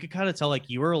it's like we could kind of tell like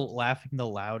you were laughing the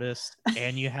loudest,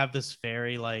 and you have this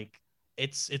very like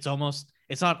it's almost,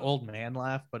 it's not old man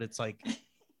laugh, but it's like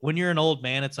when you're an old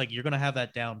man, it's like you're gonna have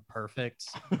that down perfect.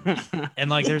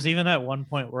 And like there's even at one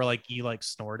point where like you like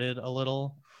snorted a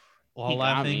little while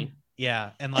laughing.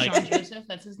 Yeah, and like Sean Joseph,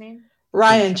 that's his name.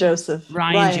 Ryan Joseph.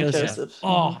 Ryan Joseph.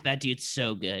 Oh, that dude's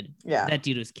so good. Yeah, that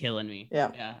dude was killing me.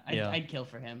 Yeah. I'd kill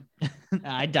for him.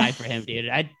 I'd die for him, dude.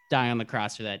 I'd die on the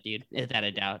cross for that dude, without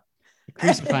a doubt.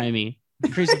 Crucify me,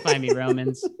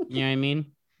 Romans. You know what I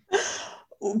mean?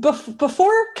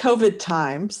 Before COVID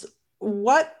times,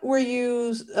 what were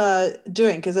you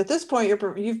doing? Because at this point,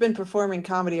 you've been performing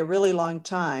comedy a really long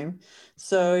time,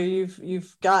 so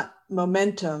you've got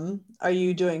momentum. Are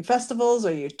you doing festivals?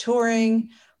 Are you touring?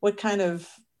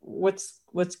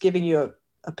 What's giving you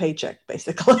a paycheck,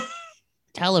 basically?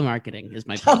 Telemarketing is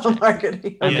my paycheck.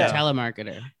 Telemarketing. I'm a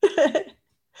telemarketer.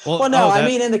 Well, no, I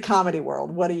mean in the comedy world.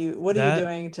 What are you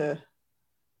doing to?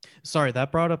 Sorry,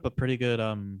 that brought up a pretty good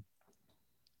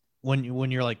when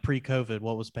you're like pre-COVID,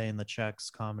 what was paying the checks?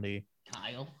 Comedy.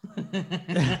 Kyle.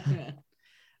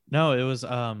 No, it was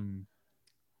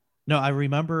no, I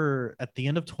remember at the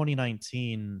end of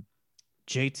 2019,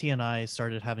 JT and I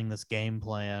started having this game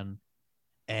plan,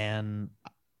 and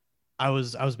I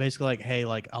was basically like, hey,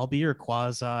 like I'll be your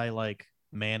quasi like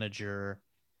manager,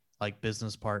 like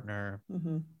business partner.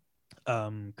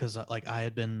 Because like I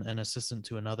had been an assistant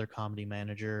to another comedy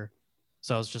manager,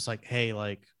 so I was just like, hey,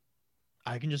 like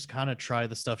I can just kind of try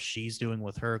the stuff she's doing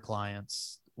with her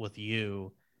clients with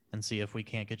you and see if we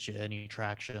can't get you any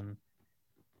traction.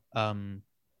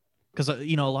 Because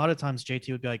a lot of times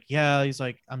JT would be like, yeah, he's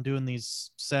like, I'm doing these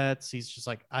sets. He's just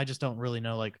like, I just don't really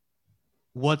know like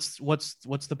what's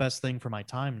the best thing for my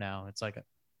time now. It's like,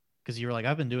 because you're like,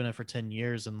 I've been doing it for 10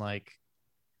 years, and like,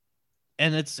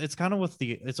 and it's kind of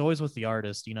it's always with the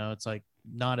artist, it's like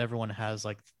not everyone has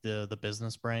like the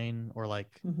business brain or like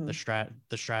the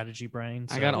strategy brain.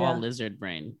 So, I got all lizard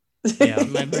brain. Yeah.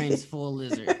 My brain's full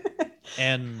lizard.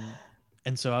 And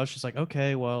so I was just like,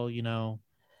 okay, well,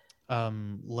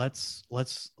 let's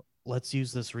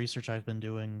use this research I've been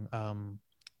doing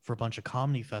for a bunch of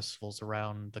comedy festivals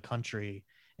around the country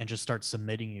and just start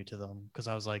submitting you to them, because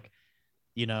I was like,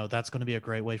 you know, that's going to be a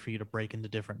great way for you to break into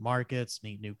different markets,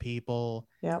 meet new people,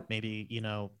 Yep. maybe, you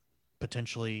know,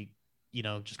 potentially, you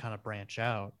know, just kind of branch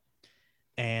out.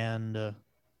 And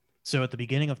so at the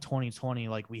beginning of 2020,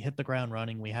 like we hit the ground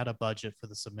running. We had a budget for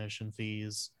the submission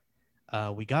fees.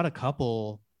 We got a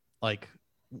couple, like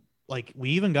we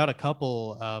even got a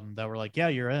couple that were like, yeah,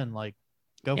 you're in, like,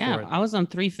 go for it. I was on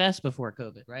 3 fests before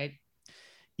COVID, right?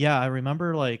 Yeah, I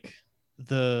remember like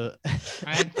the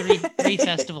I had three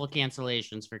festival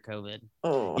cancellations for COVID.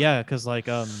 Oh. yeah, because like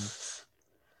and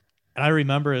I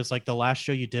remember it's like the last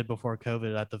show you did before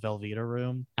COVID at the Velveeta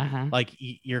Room. Like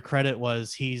your credit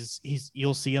was he's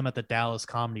you'll see him at the Dallas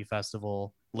Comedy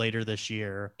Festival later this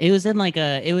year. It was in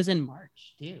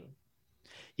March too.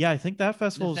 Yeah, I think that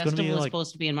festival The is going to be like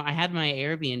supposed to be in. I had my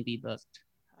Airbnb booked.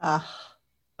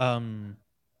 And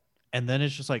then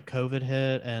it's just like COVID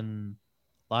hit and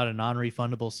a lot of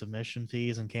non-refundable submission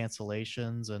fees and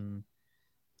cancellations. And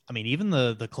I mean, even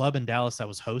the club in Dallas that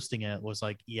was hosting it was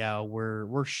like, yeah,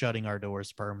 we're shutting our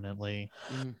doors permanently.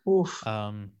 Oof.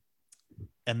 And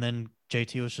then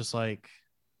JT was just like,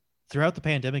 throughout the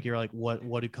pandemic, you're like,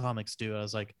 what do comics do? I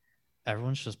was like,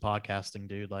 everyone's just podcasting,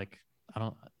 dude. Like,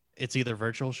 it's either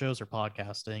virtual shows or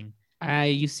podcasting.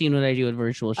 You've seen what I do with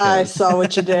virtual shows. I saw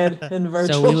what you did in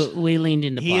virtual. So we leaned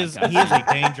into he is podcasting.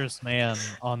 a dangerous man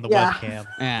on the webcam.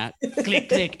 Yeah.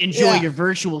 Click. Enjoy your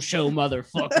virtual show,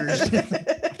 motherfuckers.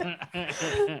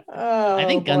 I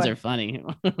think guns are funny.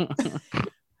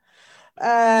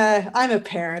 I'm a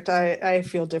parent. I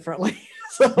feel differently.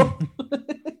 So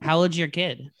how old's your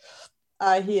kid?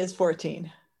 He is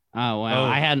 14. Oh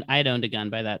wow. I'd owned a gun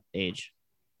by that age.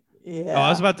 Yeah. Oh,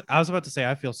 I was about to say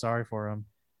I feel sorry for him.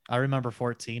 I remember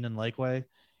 14 in Lakeway.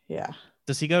 Yeah.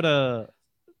 Does he go to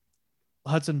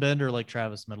Hudson Bend or Lake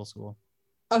Travis Middle School?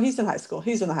 Oh, he's in high school.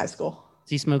 Does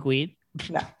he smoke weed?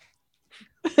 No.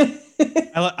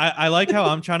 I like how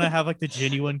I'm trying to have like the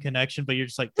genuine connection, but you're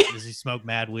just like, does he smoke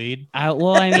mad weed?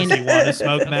 Well, I mean, does he want to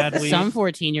smoke mad weed? Some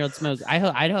 14-year-old smoke.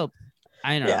 I'd hope.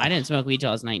 I don't know. Yeah. I didn't smoke weed till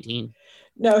I was 19.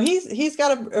 No, he's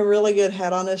got a really good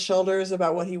head on his shoulders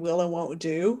about what he will and won't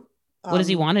do. What does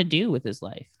he want to do with his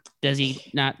life? Does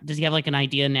he have like an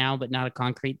idea now, but not a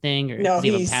concrete thing? Or no, does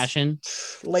he have a passion?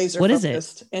 Laser what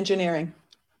focused. Is it? Engineering,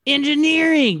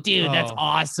 dude. That's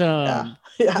awesome.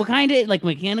 Yeah. What kind of like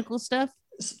mechanical stuff?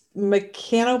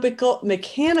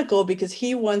 Mechanical, because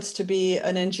he wants to be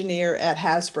an engineer at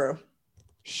Hasbro.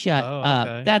 Shut up.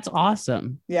 Okay. That's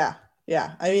awesome. Yeah.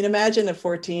 I mean, imagine at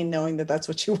 14 knowing that that's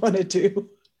what you want to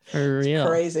do. For real. It's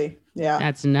crazy. Yeah.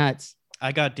 That's nuts.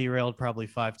 I got derailed probably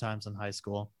 5 times in high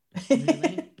school.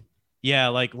 Really? Yeah,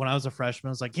 like when I was a freshman, I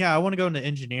was like, yeah, I want to go into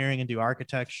engineering and do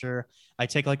architecture. I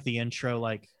take like the intro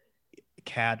like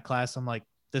CAD class. I'm like,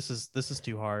 this is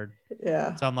too hard.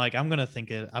 Yeah. So I'm like, I'm gonna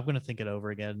think it over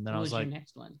again. And then What I was like, your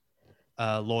next one?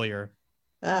 Lawyer.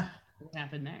 What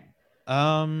happened there?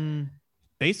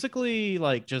 Basically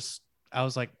like just I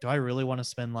was like, do I really want to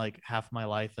spend like half my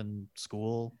life in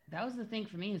school? That was the thing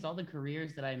for me, is all the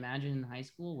careers that I imagined in high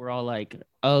school were all like,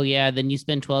 oh yeah, then you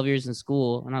spend 12 years in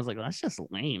school. And I was like, well, that's just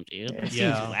lame, dude. That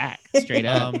seems whack, straight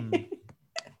up.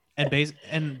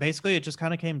 And basically it just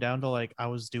kind of came down to like, I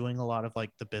was doing a lot of like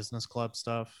the business club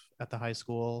stuff at the high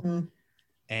school.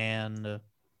 And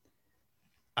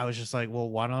I was just like, well,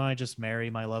 why don't I just marry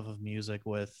my love of music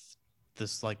with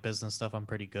this like business stuff I'm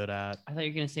pretty good at? I thought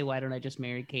you were gonna say, why don't I just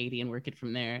marry Katie and work it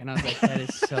from there? And I was like, that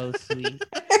is so sweet.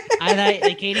 I thought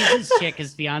like, Katie's his chick,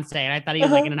 his fiance, and I thought he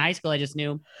was like in high school. I just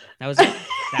knew that was it.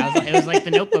 It was like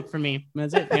the Notebook for me.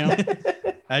 That's it, you know.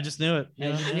 I just knew it.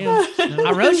 I just knew.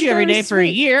 I wrote you every day for a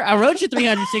year. I wrote you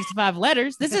 365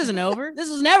 letters. This isn't over. This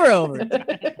is never over.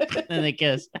 Then they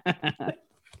kiss.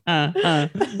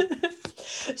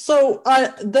 So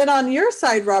then on your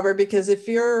side, Robert, because if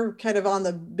you're kind of on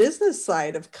the business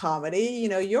side of comedy, you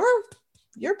know, your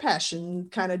passion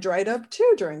kind of dried up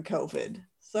too during COVID.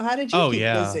 So how did you keep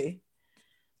busy?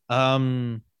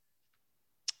 A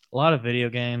lot of video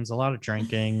games, a lot of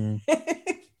drinking,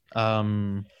 just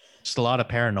a lot of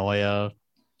paranoia.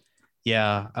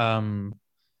 Yeah.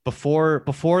 Before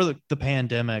the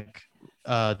pandemic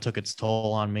took its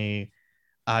toll on me,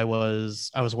 I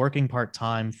was working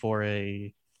part-time for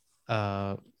a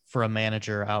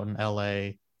manager out in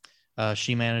LA.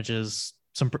 She manages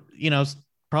some, you know,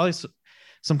 probably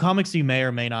some comics you may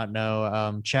or may not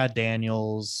know. Chad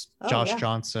Daniels, Josh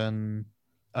Johnson.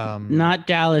 Not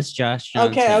Dallas Josh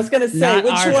Johnson. Okay, I was gonna say, not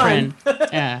which our one? Friend.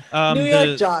 Yeah. New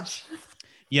York Josh.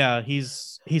 Yeah,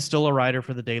 he's still a writer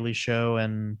for The Daily Show,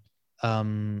 and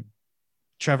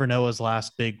Trevor Noah's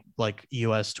last big like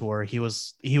US tour, he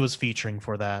was featuring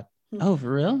for that. Oh,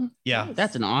 for real? Yeah.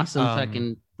 That's an awesome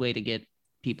fucking way to get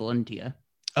people into you.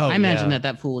 Oh, I imagine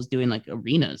that fool is doing like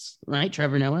arenas, right?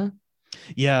 Trevor Noah.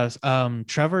 Yes.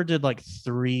 Trevor did like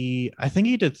I think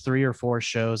he did 3 or 4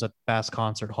 shows at Bass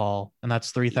Concert Hall, and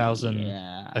that's 3,000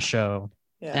 Yeah. a show.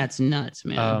 Yeah. That's nuts,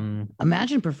 man.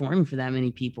 Imagine performing for that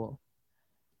many people.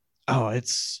 Oh,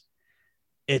 it's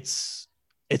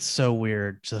so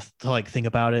weird to like think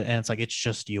about it, and it's like it's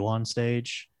just you on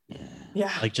stage.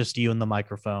 Yeah. Like just you and the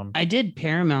microphone. I did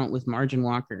Paramount with Margin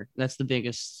Walker. That's the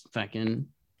biggest fucking.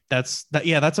 That's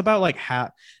about like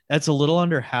half. That's a little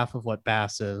under half of what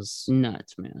Bass is.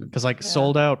 Nuts, man. Because like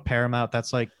sold out Paramount,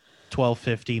 that's like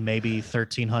 $1,250, maybe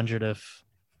 $1,300 if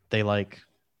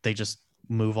they just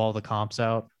move all the comps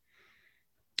out.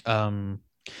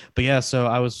 But yeah, so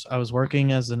I was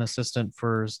working as an assistant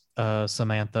for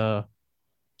Samantha,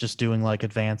 just doing like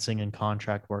advancing and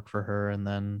contract work for her, and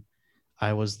then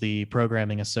I was the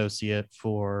programming associate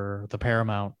for the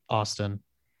Paramount Austin.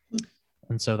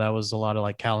 And so that was a lot of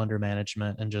like calendar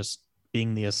management and just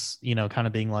being kind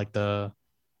of being like the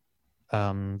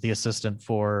assistant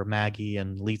for Maggie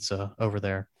and Litsa over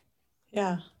there.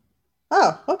 Yeah.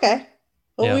 Oh, okay.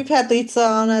 Well, we've had Litsa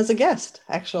on as a guest,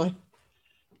 actually.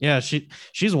 Yeah,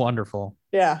 she's wonderful.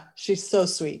 Yeah, she's so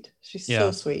sweet. She's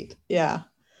so sweet. Yeah.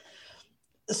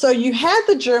 So you had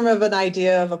the germ of an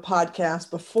idea of a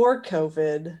podcast before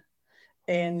COVID,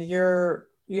 and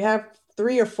you have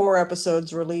 3 or 4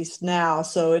 episodes released now.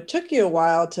 So it took you a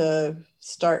while to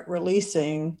start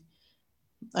releasing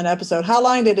an episode. How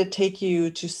long did it take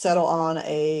you to settle on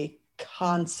a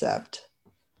concept?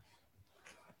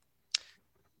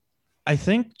 I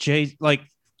think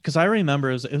because I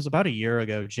remember it was about a year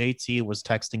ago, JT was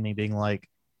texting me being like,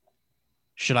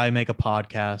 should I make a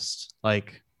podcast?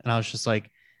 Like, and I was just like,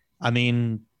 I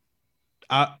mean,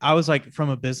 I was like, from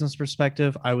a business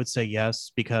perspective, I would say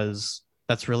yes, because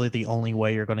that's really the only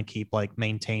way you're going to keep like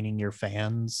maintaining your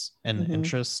fans and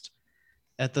interest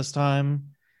at this time,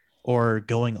 or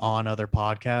going on other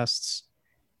podcasts.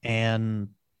 And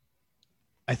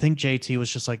I think JT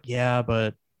was just like, yeah,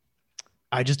 but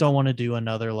I just don't want to do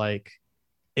another, like,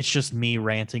 it's just me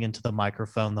ranting into the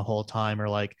microphone the whole time, or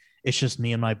like, it's just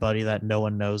me and my buddy that no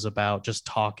one knows about, just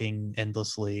talking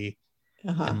endlessly.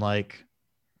 And like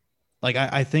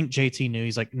I think JT knew.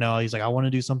 He's like, no, he's like, I want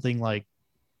to do something like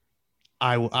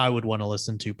I would want to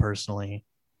listen to personally,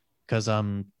 because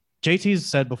JT's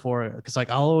said before, because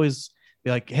like I'll always be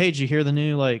like, hey, did you hear the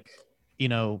new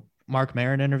Mark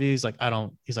Maron interview? He's like, I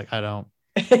don't. He's like, I don't.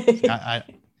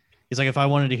 He's like, if I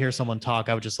wanted to hear someone talk,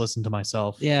 I would just listen to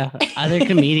myself. Yeah. Other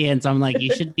comedians, I'm like,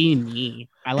 you should be me.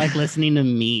 I like listening to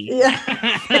me. Yeah.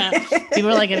 People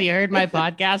are like, have you heard my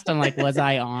podcast? I'm like, was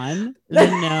I on?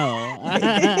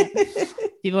 No.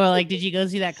 People are like, did you go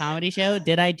see that comedy show?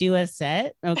 Did I do a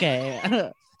set?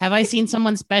 Okay. Have I seen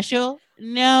someone special?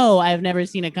 No, I've never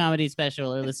seen a comedy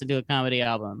special or listened to a comedy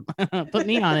album. Put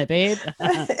me on it, babe.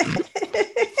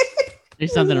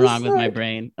 There's something wrong with my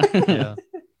brain. Yeah.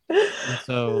 And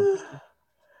so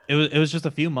it was just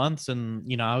a few months,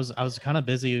 and I was kind of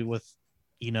busy with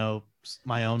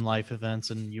my own life events,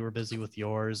 and you were busy with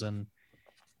yours, and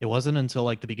it wasn't until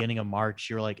like the beginning of March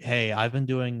you were like, hey, I've been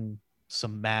doing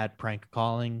some mad prank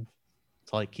calling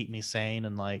to like keep me sane,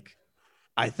 and like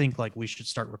I think like we should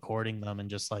start recording them and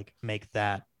just like make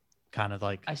that kind of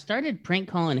like. I started prank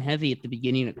calling heavy at the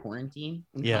beginning of quarantine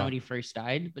when comedy first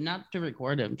died, but not to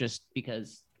record them, just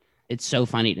because it's so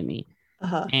funny to me.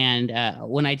 And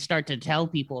when I'd start to tell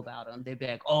people about them, they'd be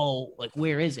like, oh, like,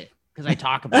 where is it? Because I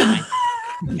talk about it.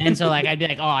 And so like I'd be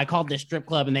like, oh, I called this strip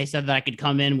club and they said that I could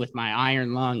come in with my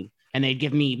iron lung, and they'd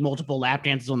give me multiple lap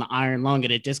dances on the iron lung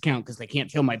at a discount because they can't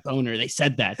feel my boner. They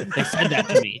said that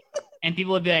to me. And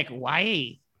people would be like,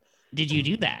 why did you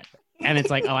do that? And it's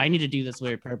like, oh, I need to do this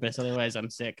weird purpose. Otherwise I'm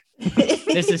sick.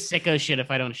 This is sicko shit if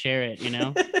I don't share it,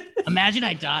 Imagine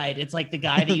I died. It's like the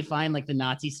guy that you find like the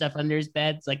Nazi stuff under his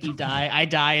bed. It's like I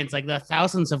die. And it's like the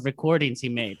thousands of recordings he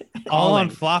made. All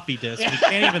on floppy disk. We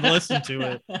can't even listen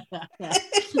to it.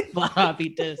 Floppy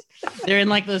disk. They're in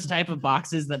like those type of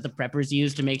boxes that the preppers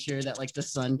use to make sure that like the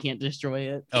sun can't destroy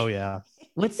it. Oh yeah.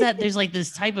 What's that? There's like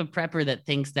this type of prepper that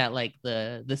thinks that like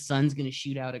the sun's gonna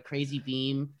shoot out a crazy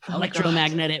beam,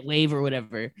 electromagnetic wave or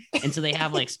whatever. And so they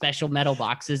have like special metal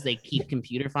boxes they keep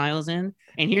computer files in.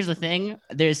 And here's the thing: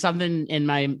 there's something in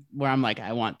where I'm like,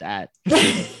 I want that.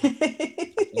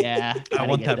 Yeah, I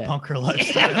want that bunker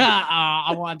lifestyle.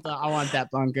 I want that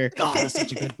bunker. God, that's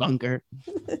such a good bunker.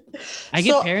 I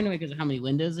get paranoid because of how many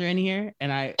windows are in here,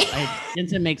 and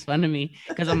Jensen makes fun of me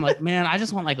because I'm like, man, I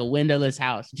just want like a windowless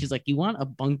house. And she's like, you want a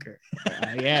bunker?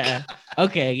 Yeah.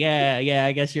 Okay. Yeah.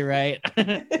 I guess you're right.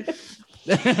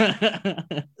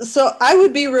 So I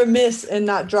would be remiss in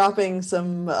not dropping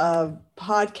some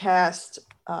podcast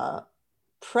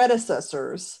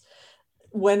predecessors.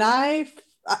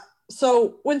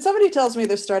 So when somebody tells me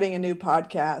they're starting a new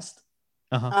podcast,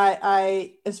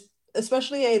 I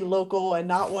especially a local and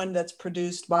not one that's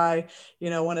produced by,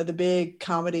 one of the big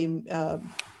comedy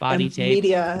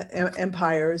media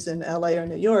empires in LA or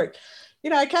New York,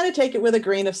 I kind of take it with a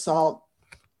grain of salt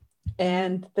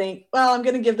and think, well, I'm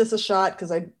going to give this a shot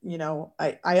because I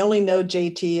only know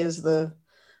JT as the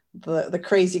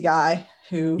crazy guy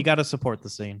who you got to support the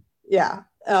scene. Yeah.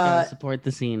 Support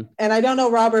the scene. And I don't know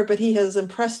Robert, but he has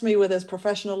impressed me with his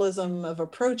professionalism of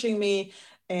approaching me.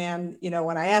 And,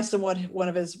 when I asked him what one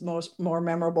of his more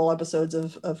memorable episodes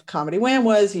of Comedy Wham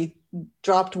was, he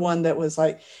dropped one that was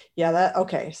like,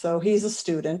 okay. So he's a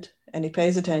student and he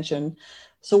pays attention.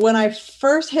 So when I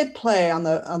first hit play on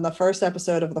the first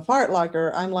episode of The Fart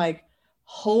Locker, I'm like,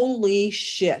 holy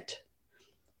shit.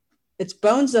 It's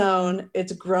Bone Zone.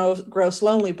 It's Gross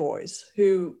Lonely Boys,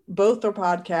 who both are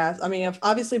podcasts. I mean,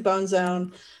 obviously Bone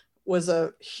Zone was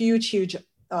a huge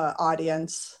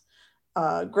audience.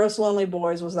 Gross Lonely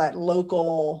Boys was that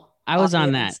local. I was audience.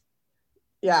 On that.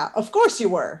 Yeah, of course you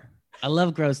were. I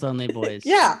love Gross Lonely Boys.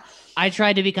 Yeah. I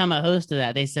tried to become a host of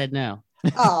that. They said no.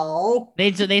 Oh.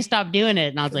 They stopped doing it,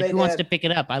 and I was like, who wants to pick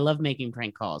it up? I love making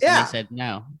prank calls. Yeah. And they said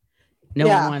no. No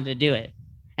one wanted to do it.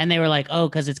 And they were like, oh,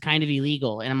 because it's kind of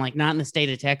illegal. And I'm like, not in the state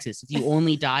of Texas. If you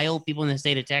only dial people in the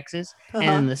state of Texas, and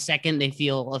then the second they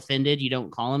feel offended, you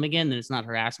don't call them again, then it's not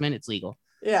harassment, it's legal.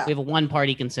 Yeah. We have a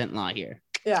one-party consent law here.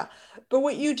 Yeah. But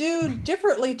what you do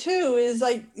differently too is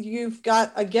like you've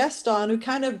got a guest on who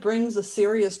kind of brings a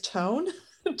serious tone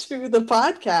to the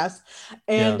podcast.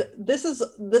 And this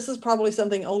is probably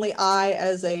something only I,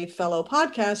 as a fellow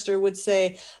podcaster, would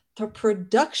say the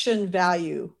production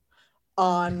value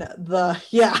on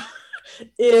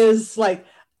is like,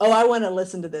 oh, I want to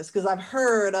listen to this because I've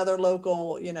heard other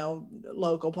local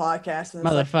podcasts. And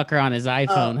motherfucker on his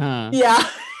iPhone, huh? Yeah.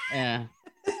 Yeah.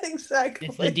 Exactly.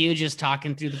 It's the dude just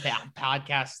talking through the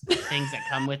podcast things that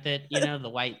come with it, the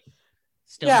white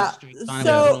streaks on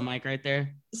a little mic right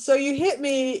there. So you hit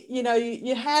me,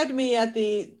 you had me at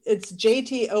it's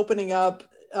JT opening up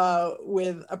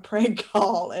with a prank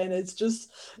call, and it's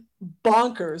just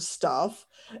bonkers stuff.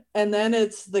 And then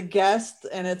it's the guest,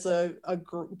 and it's a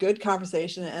good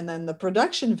conversation, and then the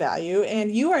production value.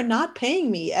 And you are not paying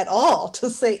me at all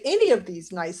to say any of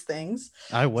these nice things.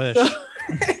 I wish.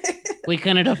 We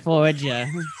couldn't afford you.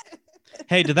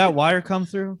 Hey, did that wire come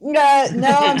through? No,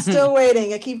 I'm still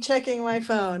waiting. I keep checking my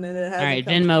phone, and it hasn't. All right,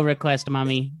 Venmo request,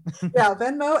 mommy. Yeah,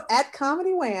 Venmo at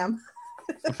Comedy Wham.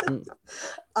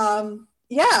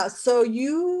 Yeah, so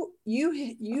you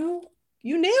nailed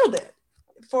it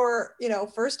for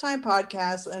first time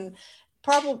podcast, and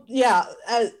probably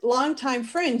as longtime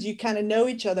friends, you kind of know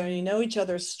each other and you know each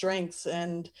other's strengths,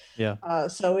 and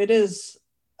so it is.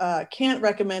 Can't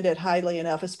recommend it highly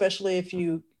enough, especially if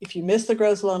you miss the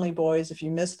Gross Lonely Boys, if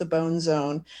you miss the Bone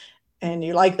Zone, and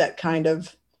you like that kind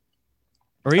of,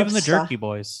 or even the Jerky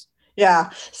Boys.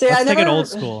 Yeah. See, Let's take it old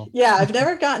school. Yeah, I've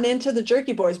never gotten into the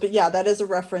Jerky Boys, but yeah, that is a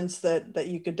reference that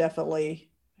you could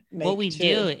definitely make. What we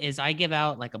do is I give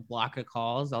out like a block of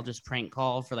calls. I'll just prank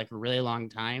call for like a really long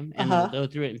time, and we'll go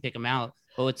through it and pick them out.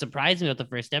 But what surprised me about the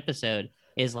first episode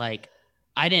is like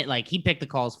I didn't he picked the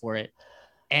calls for it.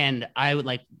 And I would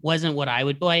wasn't what I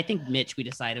would. Well, I think Mitch, we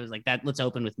decided was like that. Let's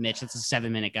open with Mitch. That's a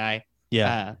 7-minute guy.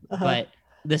 Yeah. But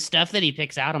the stuff that he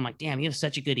picks out, I'm like, damn, you have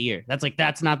such a good ear.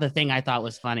 That's not the thing I thought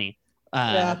was funny.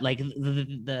 Like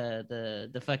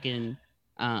the fucking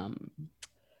I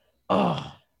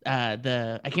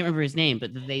can't remember his name,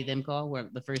 but the they them call where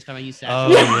the first time I used that. Oh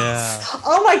yeah.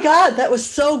 Oh my God, that was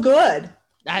so good.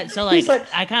 I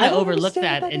kind of overlooked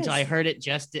that until I heard it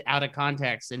just out of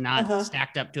context and not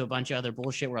stacked up to a bunch of other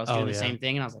bullshit where I was doing the same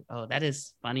thing, and I was like, "Oh, that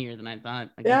is funnier than I thought."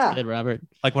 That's good, Robert.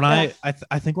 Like when I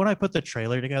think when I put the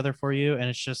trailer together for you, and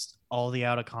it's just all the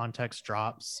out of context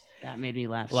drops. That made me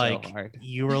laugh so hard.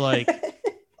 You were like,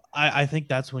 I think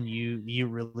that's when you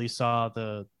really saw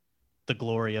the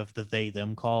glory of the they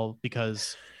them call,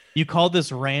 because you called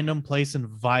this random place in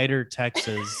Vidor,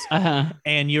 Texas,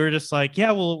 and you were just like,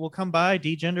 "Yeah, we'll come by,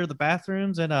 degender the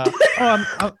bathrooms, and I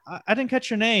didn't catch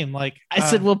your name." Like I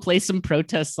said, we'll play some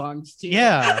protest songs too.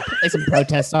 Yeah, play some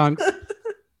protest songs.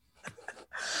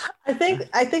 I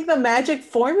think the magic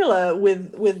formula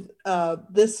with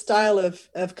this style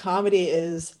of comedy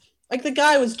is like the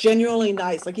guy was genuinely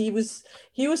nice. Like he was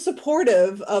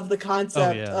supportive of the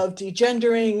concept of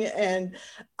degendering, and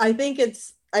I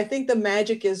think the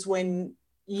magic is when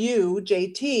you,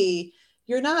 JT,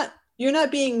 you're not you're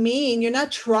not being mean. You're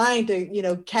not trying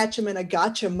to, catch him in a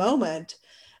gotcha moment.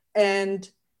 And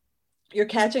you're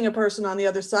catching a person on the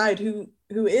other side who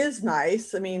is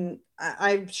nice. I mean,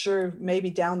 I'm sure maybe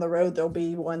down the road there'll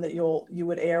be one that you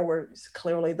would air where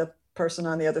clearly the person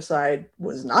on the other side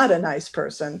was not a nice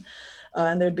person,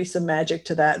 and there'd be some magic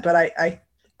to that. But I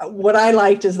what I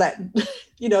liked is that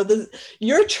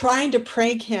you're trying to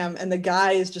prank him, and the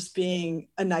guy is just being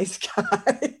a nice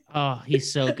guy. Oh,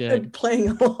 he's so good. And playing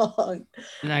along.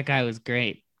 And that guy was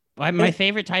great. My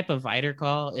favorite type of Vider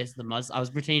call is the Muslim. I was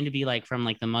pretending to be like from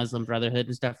like the Muslim Brotherhood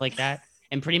and stuff like that.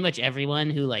 And pretty much everyone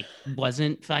who like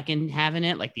wasn't fucking having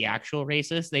it, like the actual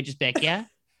racist, they just be like, yeah,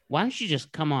 why don't you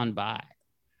just come on by?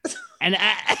 And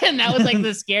that was like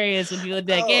the scariest when people would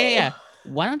be like, yeah,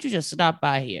 why don't you just stop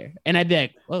by here? And I'd be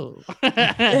like, whoa,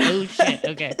 oh shit,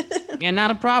 okay. Yeah,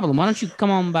 not a problem. Why don't you come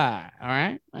on by? All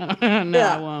right. No,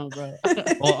 I won't, bro.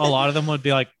 Well, a lot of them would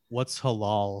be like, what's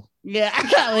halal? Yeah,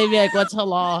 they'd be like, what's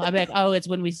halal? I'd be like, oh, it's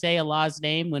when we say Allah's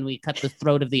name when we cut the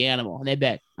throat of the animal. And they'd be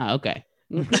like, oh, okay.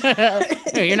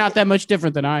 Hey, you're not that much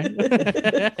different than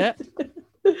I.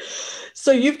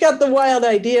 So you've got the wild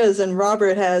ideas, and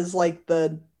Robert has like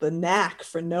the knack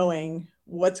for knowing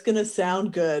what's going to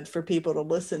sound good for people to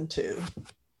listen to.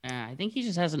 I think he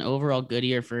just has an overall good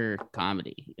ear for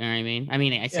comedy. You know what I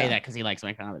mean? I say that because he likes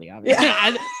my comedy, obviously.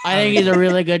 Yeah. I think he's a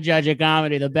really good judge of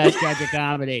comedy, the best judge of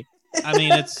comedy. I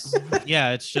mean,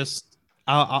 it's just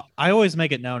I always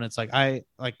make it known. It's like I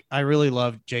really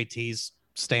love JT's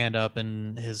stand up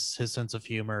and his sense of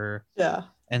humor. Yeah.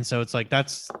 And so it's like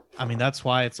that's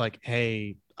why it's like,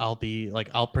 hey, I'll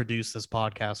produce this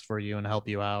podcast for you and help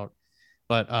you out.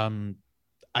 But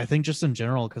I think just in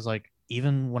general, because like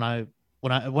even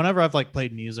whenever I've like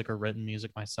played music or written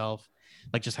music myself,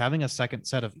 like just having a second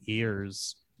set of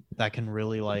ears that can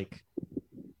really like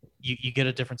you get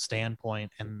a different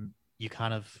standpoint, and you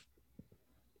kind of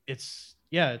it's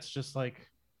just like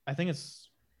I think it's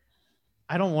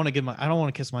I don't want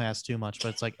to kiss my ass too much, but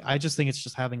it's like I just think it's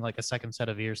just having like a second set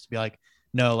of ears to be like,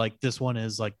 no, like this one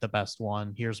is like the best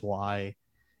one. Here's why.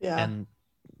 Yeah.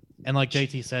 And like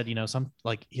JT said, some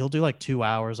like he'll do like 2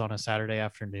 hours on a Saturday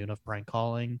afternoon of prank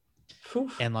calling.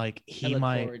 Oof. And like I look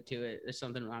forward to it. There's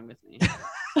something wrong with me.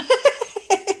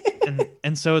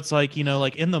 and so it's like,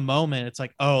 like in the moment, it's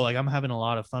like, oh, like I'm having a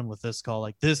lot of fun with this call.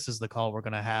 Like this is the call we're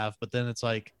gonna have. But then it's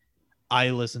like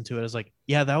I listen to it as like,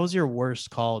 yeah, that was your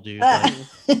worst call, dude.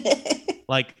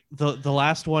 Like the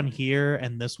last one here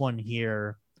and this one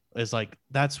here is like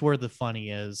that's where the funny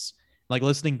is. Like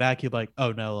listening back, you're like,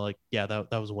 oh no, like yeah,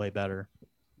 that was way better.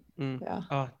 Yeah.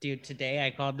 Oh, dude, today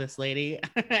I called this lady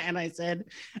and I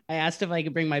asked if I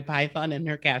could bring my Python in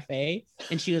her cafe,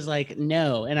 and she was like,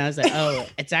 no. And I was like, oh,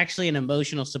 it's actually an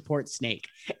emotional support snake.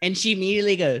 And she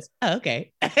immediately goes, oh,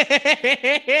 okay.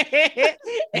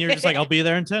 And you're just like, I'll be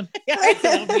there in 10. Yeah, I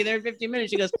said, I'll be there in 15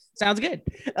 minutes. She goes, sounds good.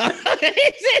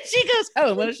 She goes,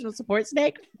 oh, emotional support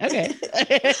snake. Okay.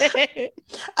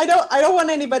 I don't want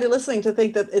anybody listening to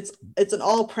think that it's an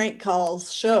all prank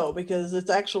calls show, because it's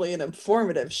actually an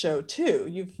informative show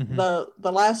too.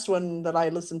 The last one that I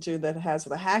listened to that has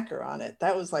the hacker on it,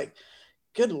 that was like,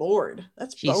 good Lord,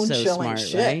 that's bone-chilling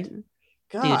shit. Right?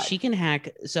 God. Dude, she can hack.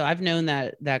 So I've known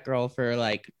that girl for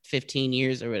like 15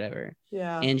 years or whatever.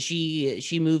 Yeah. And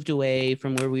she moved away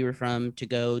from where we were from to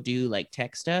go do like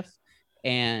tech stuff.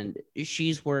 And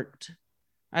she's worked,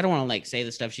 I don't want to like say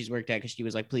the stuff she's worked at because she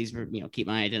was like, please, keep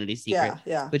my identity secret.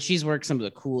 Yeah. But she's worked some of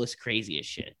the coolest, craziest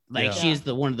shit. Like Yeah. she's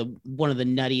one of the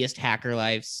nuttiest hacker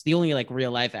lives, the only like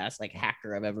real life ass like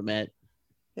hacker I've ever met.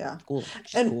 Yeah. Cool.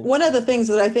 And cool. one of the things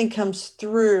that I think comes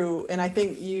through, and I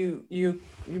think you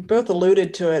both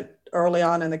alluded to it early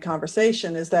on in the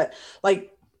conversation, is that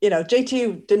like,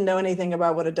 JT didn't know anything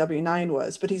about what a W-9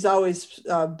 was, but he's always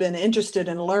been interested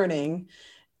in learning.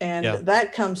 And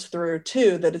that comes through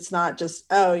too, that it's not just,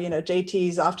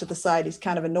 JT's off to the side. He's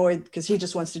kind of annoyed because he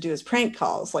just wants to do his prank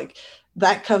calls. Like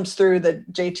that comes through,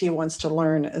 that JT wants to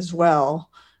learn as well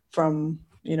from,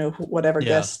 whatever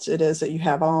guest it is that you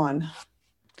have on.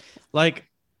 Like,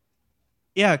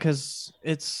 yeah, because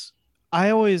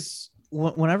I always,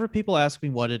 whenever people ask me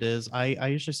what it is, I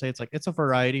usually say it's a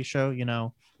variety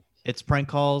show, it's prank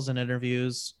calls and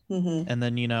interviews. Mm-hmm. And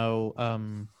then,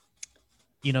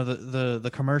 the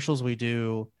commercials we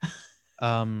do,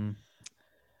 I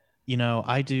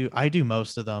do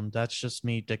most of them. That's just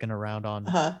me dicking around on,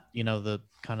 the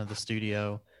kind of the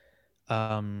studio.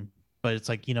 But it's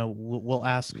like, we'll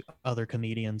ask other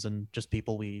comedians and just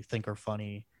people we think are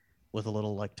funny with a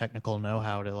little like technical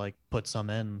know-how to like put some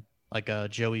in, like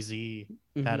Joey Z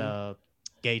had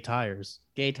Gay Tires.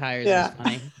 Gay Tires is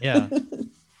funny. Yeah.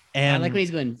 And I like when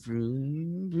he's going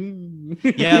vroom, vroom,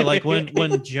 Yeah, like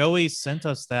when Joey sent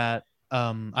us that,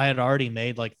 I had already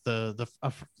made like the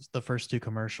first two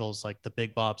commercials, like the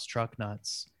Big Bob's Truck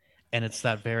Nuts, and it's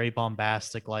that very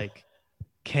bombastic like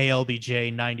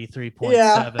KLBJ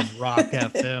 93.7 Rock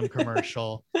FM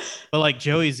commercial. But like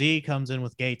Joey Z comes in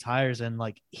with Gay Tires and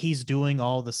like he's doing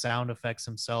all the sound effects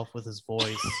himself with his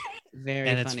voice. Very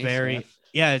And it's funny very stuff.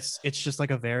 yeah, it's just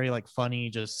like a very like funny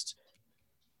just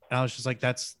and I was just like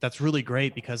that's really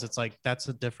great because it's like that's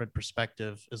a different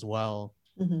perspective as well.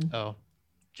 Mhm. Oh,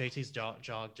 JT's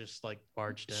jog just like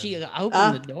barged in. She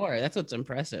opened the door. That's what's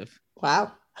impressive.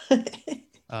 Wow. I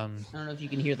don't know if you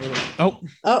can hear the little.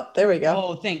 Oh, there we go.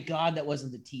 Oh, thank God that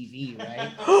wasn't the TV,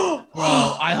 right? Bro,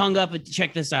 I hung up and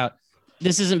check this out.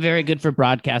 This isn't very good for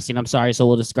broadcasting. I'm sorry, so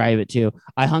we'll describe it too.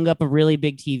 I hung up a really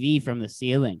big TV from the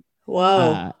ceiling.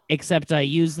 Whoa. Except I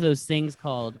use those things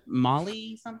called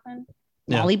Molly something.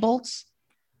 Yeah. Molly bolts.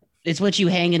 It's what you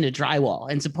hang into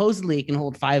drywall, and supposedly it can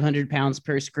hold 500 pounds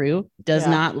per screw. Does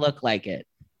not look like it,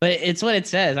 but it's what it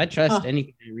says. I trust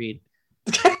anything I read.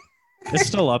 It's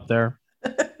still up there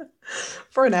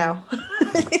for now.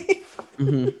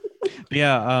 Mm-hmm.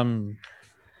 Yeah.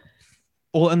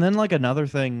 Well, and then like another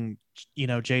thing, you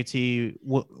know, JT,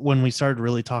 when we started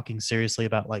really talking seriously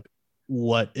about like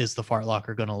what is the fart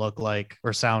locker going to look like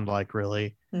or sound like,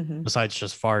 really, besides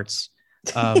just farts.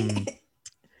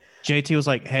 JT was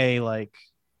like, hey, like,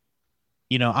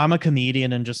 you know, I'm a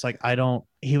comedian and just like,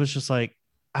 he was just like,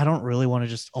 I don't really want to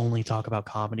just only talk about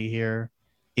comedy here.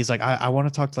 He's like, I want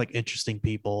to talk to like interesting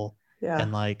people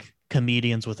and like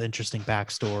comedians with interesting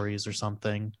backstories or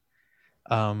something.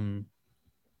 And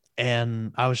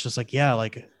I was just like, yeah,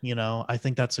 like, you know, I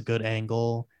think that's a good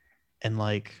angle. And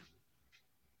like,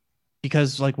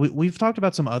 because like we've talked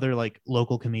about some other like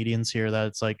local comedians here that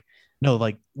it's like, no,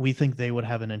 like we think they would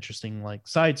have an interesting like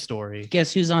side story.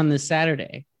 Guess who's on this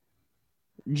Saturday?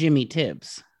 Jimmy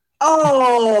Tibbs.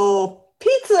 Oh,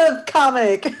 pizza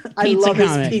comic. I love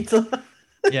his pizza.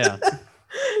 Yeah.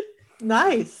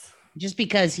 Nice. Just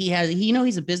because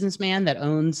he's a businessman that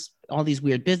owns all these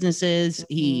weird businesses.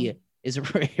 He is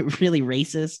really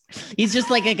racist. He's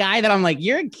just like a guy that I'm like,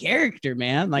 you're a character,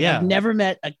 man. Like I've never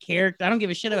met a character. I don't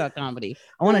give a shit about comedy.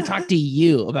 I want to talk to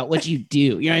you about what you do.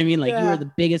 You know what I mean? Like you are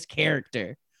the biggest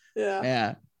character.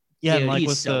 Yeah. Dude, and like he's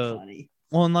with so funny.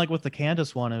 Well, and like with the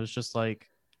Candace one, it was just like,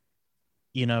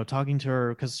 you know, talking to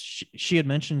her because she had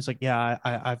mentioned, it's like, yeah,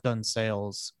 I've done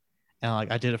sales and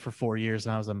like I did it for 4 years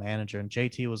and I was a manager. And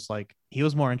JT was like, he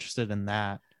was more interested in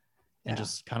that and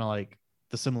just kind of like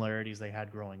the similarities they had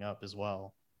growing up as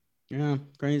well. Yeah,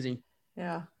 crazy.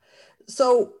 Yeah.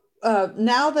 So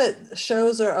now that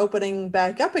shows are opening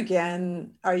back up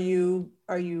again, are you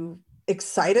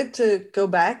excited to go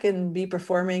back and be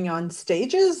performing on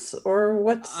stages or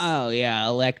what's? Oh yeah,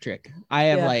 electric. I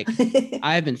have like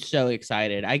I've been so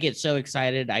excited. I get so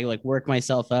excited. I like work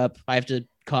myself up. I have to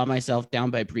calm myself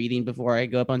down by breathing before I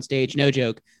go up on stage. No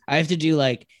joke. I have to do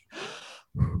like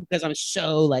because I'm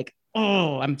so like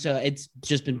it's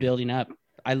just been building up.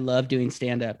 I love doing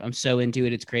stand-up. I'm so into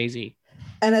it. It's crazy.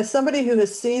 And as somebody who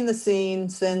has seen the scene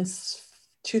since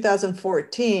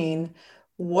 2014,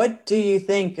 what do you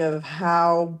think of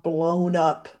how blown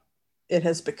up it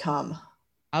has become?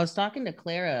 I was talking to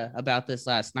Clara about this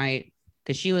last night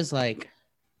because she was like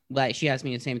she asked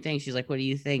me the same thing. She's like, what do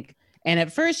you think? And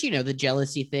at first, you know, the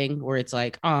jealousy thing where it's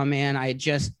like, oh man, I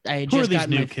just Who are these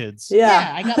new kids?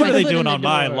 Yeah. I got what are they doing on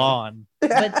my lawn?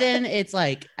 But then it's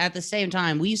like at the same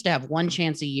time, we used to have one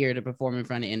chance a year to perform in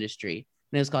front of industry.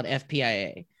 And it was called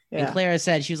FPIA. And Clara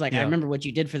said, she was like, I remember what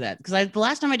you did for that. Because the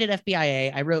last time I did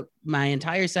FPIA, I wrote my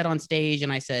entire set on stage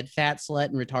and I said fat, slut,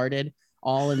 and retarded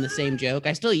all in the same joke.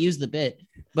 I still use the bit,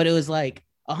 but it was like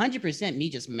 100% me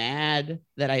just mad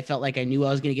that I felt like I knew I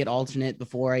was going to get alternate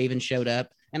before I even showed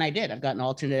up. And I did. I've gotten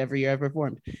alternate every year I've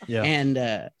performed. Yeah. And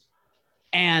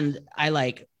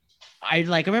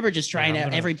I remember just trying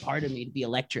out every part of me to be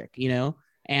electric, you know,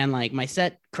 and like my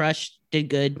set crushed, did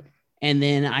good. And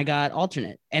then I got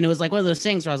alternate. And it was like one of those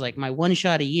things where I was like, my one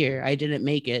shot a year, I didn't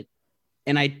make it.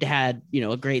 And I had, you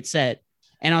know, a great set.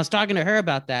 And I was talking to her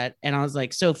about that. And I was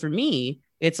like, so for me,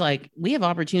 it's like we have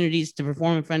opportunities to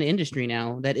perform in front of industry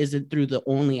now that isn't through the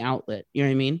only outlet. You know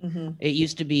what I mean? Mm-hmm. It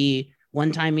used to be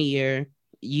one time a year,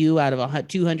 you out of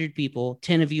 200 people,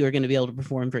 10 of you are going to be able to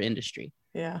perform for industry.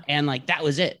 Yeah. And like, that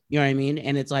was it. You know what I mean?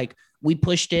 And it's like, we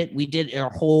pushed it. We did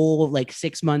our whole like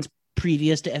 6 months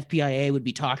previous to FPIA would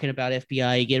be talking about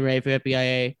FPIA, getting ready for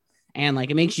FPIA. And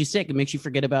like, it makes you sick. It makes you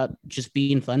forget about just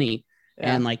being funny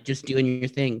and like just doing your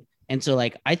thing. And so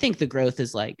like, I think the growth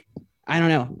is like, I don't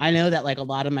know. I know that like a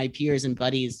lot of my peers and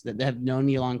buddies that have known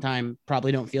me a long time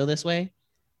probably don't feel this way.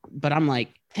 but I'm like,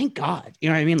 thank God, you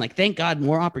know what I mean? Like, thank God,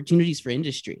 more opportunities for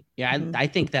industry. Yeah, Mhm. I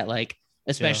think that, like,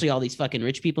 especially all these fucking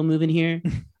rich people moving here,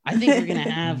 I think we're gonna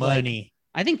have Money.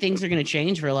 I think things are gonna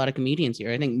change for a lot of comedians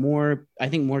here. I think more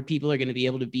people are gonna be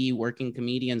able to be working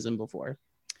comedians than before.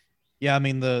 Yeah, I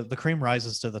mean the cream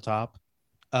rises to the top.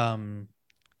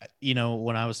 You know,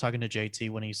 when I was talking to JT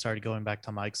when he started going back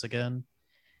to mics again,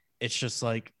 it's just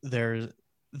like the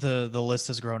list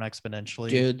has grown exponentially.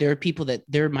 Dude, there are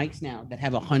mics now that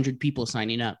have 100 people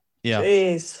signing up. Yeah.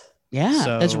 Jeez.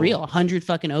 Yeah, that's So- real. 100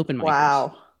 fucking open mics.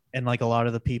 Wow. And like a lot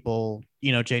of the people,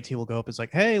 you know, JT will go up, it's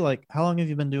like, hey, like, how long have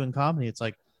you been doing comedy? It's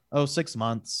like, oh, 6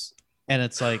 months. And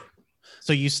it's like,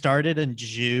 so you started in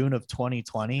June of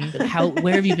 2020?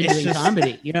 Where have you been It's doing just-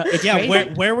 comedy? You know, it's Yeah,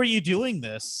 crazy. where were you doing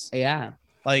this? Yeah.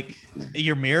 Like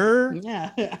your mirror?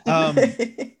 Yeah.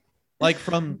 Like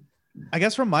from I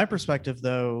guess from my perspective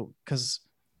though, because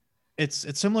it's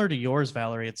similar to yours,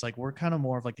 Valerie. It's like we're kind of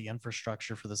more of like the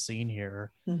infrastructure for the scene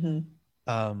here. Mhm.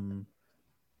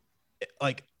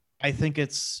 Like I think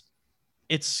it's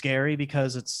scary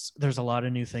because there's a lot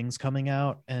of new things coming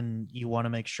out and you want to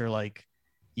make sure like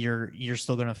you're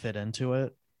still gonna fit into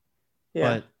it.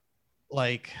 Yeah. But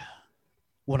like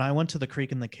when I went to the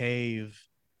Creek and the Cave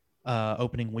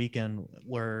opening weekend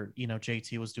where, you know,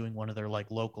 JT was doing one of their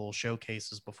like local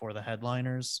showcases before the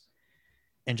headliners,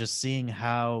 and just seeing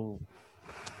how,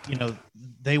 you know,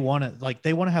 they want to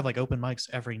have like open mics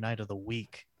every night of the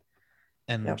week,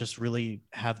 and Yep. just really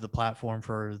have the platform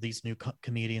for these new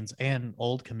comedians and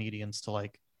old comedians to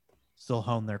like still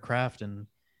hone their craft. And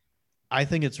I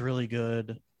think it's really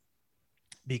good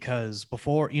because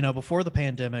before the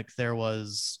pandemic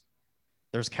there's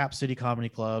Cap City Comedy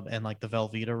Club and like the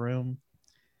Velveeta Room,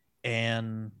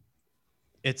 and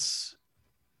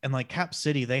like Cap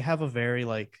City, they have a very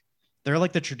like, they're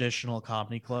like the traditional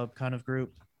comedy club kind of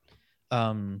group.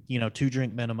 You know, 2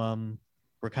 drink minimum.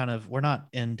 We're not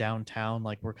in downtown,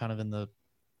 like we're kind of in the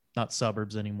not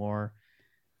suburbs anymore.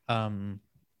 And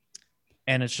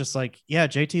it's just like, yeah,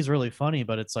 JT's really funny,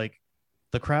 but it's like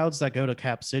the crowds that go to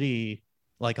Cap City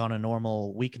like on a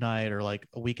normal weeknight or like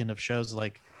a weekend of shows,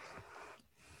 like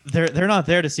they're not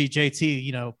there to see JT,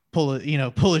 you know,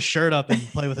 pull his shirt up and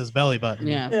play with his belly button.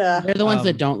 Yeah. Yeah. They're the ones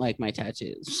that don't like my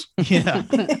tattoos. Yeah.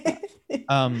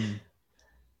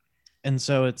 And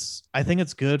so I think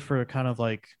it's good for kind of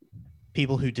like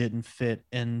people who didn't fit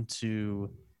into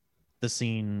the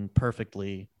scene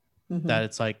perfectly, Mhm. that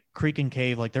it's like Creek and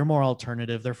Cave, like they're more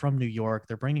alternative. They're from New York.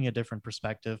 They're bringing a different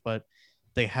perspective, but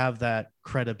they have that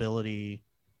credibility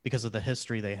because of the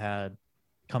history they had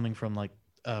coming from like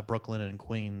Brooklyn and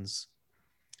Queens.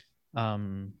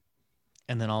 And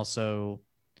then also,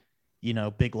 you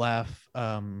know, Big Laugh,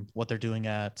 what they're doing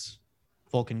at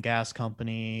Vulcan Gas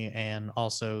Company, and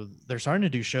also they're starting to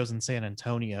do shows in San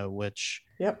Antonio, which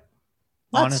Yep.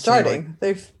 Not honestly, starting.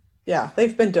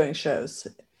 They've been doing shows.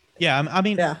 yeah, I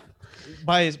mean, Yeah.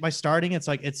 by starting, it's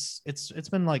like it's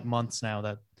been like months now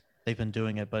that they've been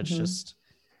doing it, but it's Mhm. just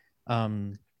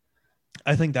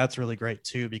I think that's really great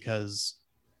too, because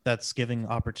that's giving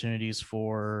opportunities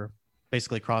for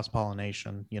basically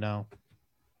cross-pollination, you know.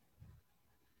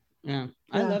 Yeah.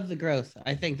 I Yeah. love the growth.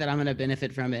 I think that I'm going to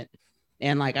benefit from it.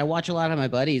 And like, I watch a lot of my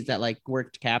buddies that like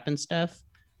worked Cap and stuff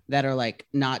that are like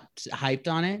not hyped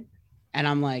on it. And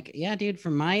I'm like, yeah, dude,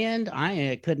 from my end,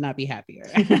 I could not be happier.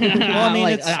 I mean,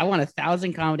 like, I want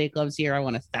 1,000 comedy clubs here. I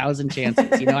want 1,000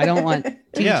 chances. You know, I don't want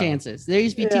 2 Yeah. chances. There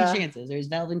used to be Yeah. 2 chances. There's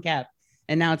Velvet and Cap.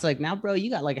 And now it's like, now, bro, you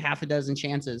got like 6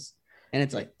 chances. And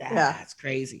it's like, that's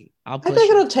crazy. I'll I push think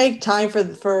it. it'll take time for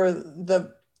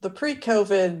the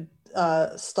pre-COVID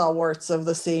stalwarts of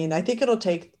the scene. I think it'll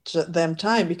take them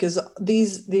time because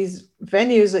these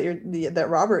venues that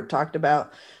Robert talked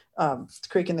about,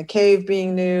 Creek in the Cave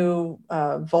being new,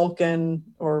 Vulcan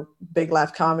or Big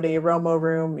Laugh Comedy, Romo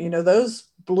Room, you know, those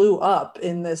blew up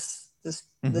in this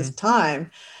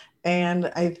time.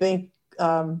 And I think,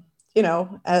 you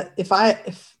know, if I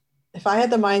had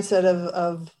the mindset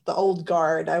of the old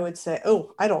guard, I would say,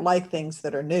 oh, I don't like things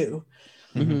that are new.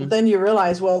 Mhm. But then you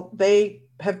realize, well, they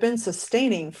have been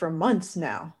sustaining for months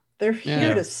now. They're here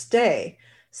Yeah. to stay.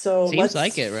 So Seems let's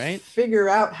like it, right? figure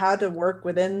out how to work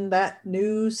within that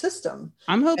new system.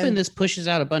 I'm hoping And- this pushes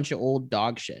out a bunch of old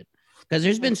dog shit, because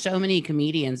there's been so many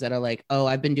comedians that are like, oh,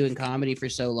 I've been doing comedy for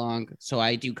so long, so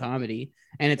I do comedy.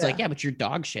 And it's like, Yeah. yeah, but you're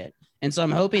dog shit. And so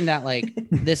I'm hoping that like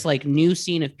this like new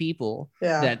scene of people,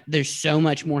 Yeah. that there's so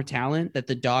much more talent that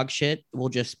the dog shit will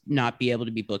just not be able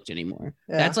to be booked anymore.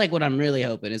 Yeah. That's like what I'm really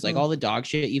hoping is like Mm. all the dog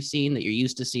shit you've seen that you're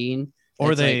used to seeing.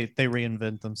 Or it's they like, they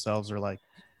reinvent themselves, or like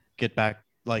get back,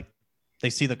 like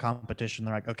they see the competition,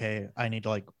 they're like, okay, I need to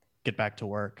like get back to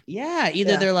work. Yeah,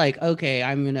 either Yeah. they're like, okay,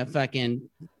 I'm gonna fucking,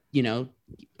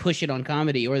 push it on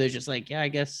comedy, or they're just like, yeah, I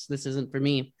guess this isn't for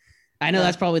me. I know Yeah.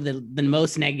 that's probably the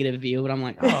most negative view, but I'm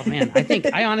like, oh man,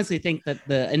 I honestly think that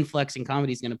the influx in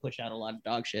comedy is gonna push out a lot of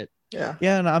dog shit. Yeah.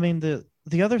 Yeah, and I mean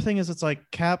the other thing is it's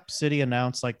like Cap City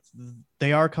announced like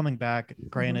they are coming back.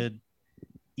 Granted,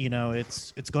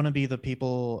 it's going to be the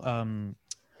people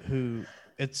who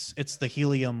it's the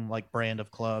Helium like brand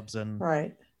of clubs, and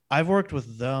Right. I've worked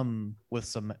with them with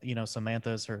some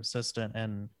Samantha as her assistant,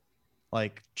 and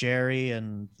like Jerry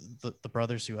and the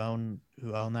brothers who own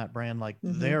that brand, like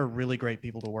they're really great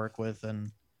people to work with,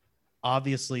 and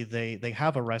obviously they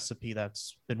have a recipe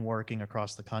that's been working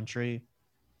across the country.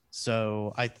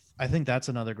 So I think that's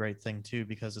another great thing too,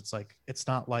 because it's like it's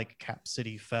not like Cap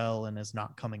City fell and is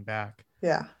not coming back.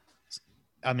 Yeah.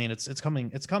 I mean it's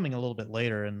coming a little bit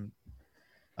later, and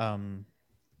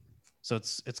so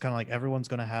it's kind of like everyone's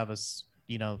going to have us,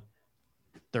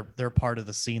 they're part of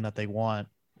the scene that they want.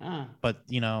 But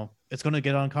it's going to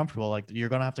get uncomfortable. Like you're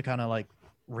going to have to kind of like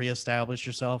reestablish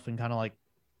yourself and kind of like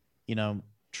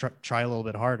try a little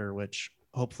bit harder, which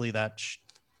hopefully that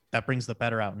brings the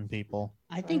better out in people.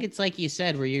 I think it's like you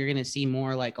said, where you're gonna see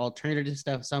more like alternative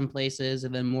stuff some places,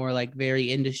 and then more like very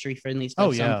industry friendly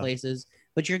stuff some places.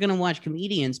 But you're gonna watch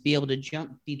comedians be able to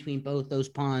jump between both those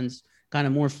ponds kind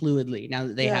of more fluidly now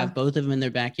that they have both of them in their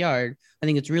backyard. I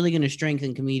think it's really going to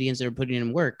strengthen comedians that are putting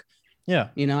in work. Yeah.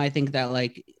 I think that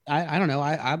like, I don't know.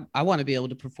 I want to be able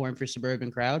to perform for suburban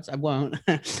crowds. I won't,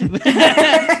 but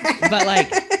like,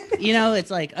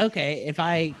 it's like, okay, if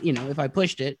I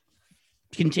pushed it,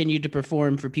 continued to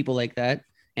perform for people like that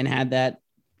and had that,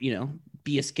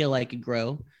 be a skill I could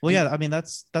grow. Well, yeah. I mean,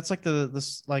 that's like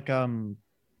this Comedy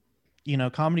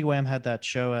Wham had that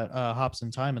show at Hops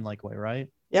and Time in Lakeway, right?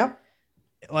 Yep.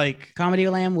 Like Comedy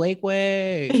Lamb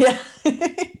Lakeway. Yeah.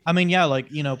 I mean, yeah, like,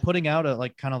 putting out a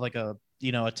like kind of like a,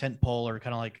 a tent pole, or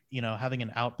kind of like, having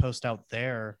an outpost out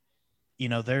there,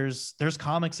 there's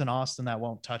comics in Austin that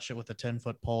won't touch it with a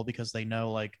 10-foot pole because they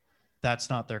know like that's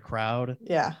not their crowd.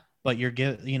 Yeah. But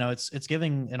it's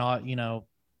giving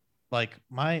like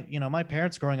my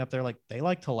parents growing up there, like they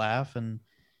like to laugh, and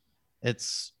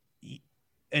it's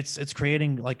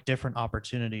creating like different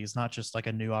opportunities, not just like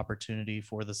a new opportunity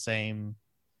for the same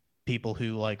people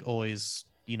who like always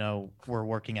were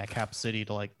working at Cap City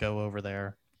to like go over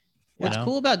there. What's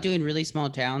cool about doing really small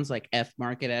towns like F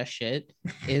market ass shit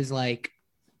is like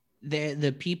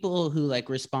the people who like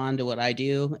respond to what I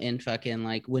do in fucking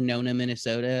like Winona,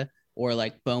 Minnesota, or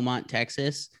like Beaumont,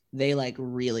 Texas, they like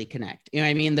really connect. You know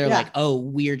what I mean? They're like, oh,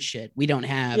 weird shit. We don't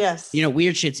have,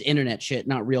 weird shit's internet shit,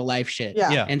 not real life shit.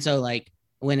 Yeah. And so like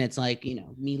when it's like,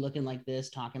 me looking like this,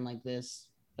 talking like this,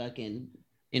 fucking,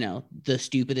 the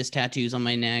stupidest tattoos on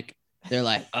my neck, they're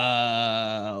like,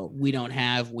 we don't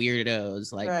have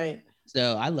weirdos. Like, right.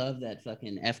 So I love that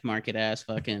fucking F market ass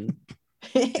fucking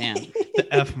man. The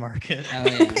F market. Oh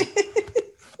yeah.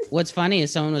 What's funny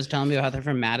is someone was telling me how they're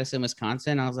from Madison,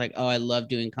 Wisconsin. I was like, oh, I love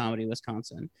doing comedy in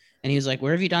Wisconsin. And he was like,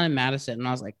 where have you done in Madison? And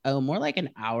I was like, oh, more like an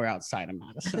hour outside of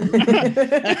Madison.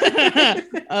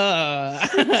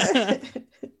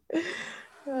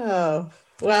 Oh,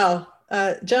 wow.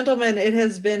 Gentlemen, it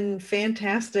has been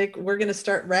fantastic. We're going to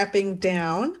start wrapping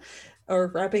down or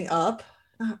wrapping up.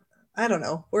 I don't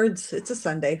know. Words. It's a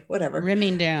Sunday. Whatever.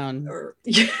 Rimming down.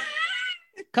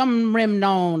 Come rim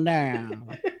on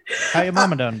down. How your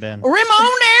mama done been? Rim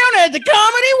on down at the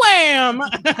Comedy Wham.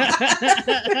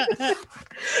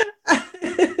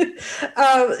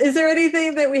 Is there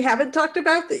anything that we haven't talked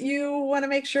about that you want to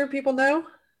make sure people know?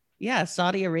 Yeah,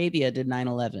 Saudi Arabia did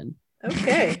 9/11.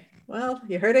 Okay. Well,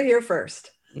 you heard it here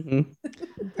first. Mm-hmm.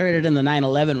 Heard it in the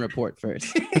 9/11 report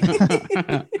first.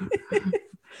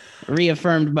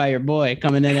 Reaffirmed by your boy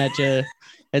coming in at you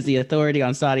as the authority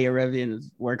on Saudi Arabian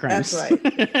war crimes. That's right.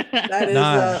 That is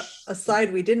a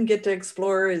side we didn't get to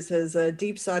explore, is his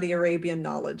deep Saudi Arabian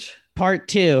knowledge. Part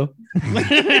 2.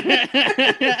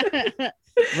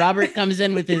 Robert comes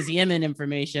in with his Yemen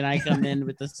information. I come in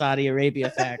with the Saudi Arabia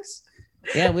facts.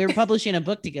 Yeah, we were publishing a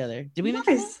book together. Did we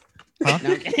mention that? Huh?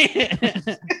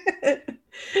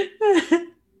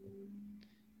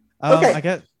 No, okay. I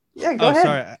guess. Yeah, go ahead.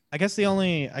 Sorry. I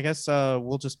guess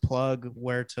we'll just plug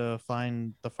where to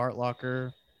find the Fart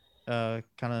Locker. Kind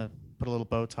of put a little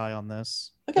bow tie on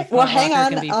this. Okay. Well, hang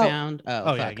on. Can be found.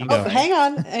 Yeah, you can go. Hang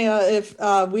on. If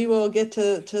we will get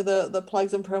to the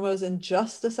plugs and promos in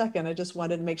just a second. I just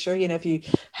wanted to make sure, if you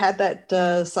had that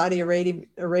Saudi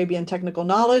Arabian technical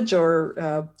knowledge,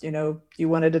 or you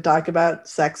wanted to talk about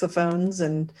saxophones,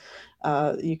 and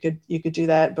you could do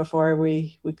that before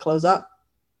we close up.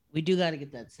 We do got to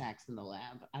get that sax in the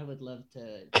lab. I would love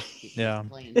to. Yeah.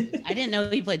 Playing this. I didn't know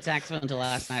he played saxophone until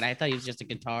last night. I thought he was just a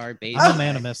guitar, bass. I'm a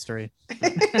man of mystery.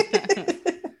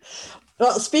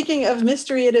 Well, speaking of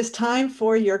mystery, it is time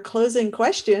for your closing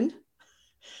question.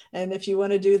 And if you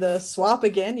want to do the swap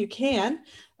again, you can.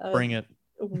 Bring it.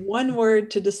 One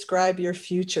word to describe your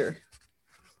future.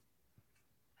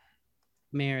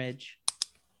 Marriage.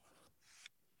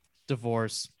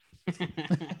 Divorce.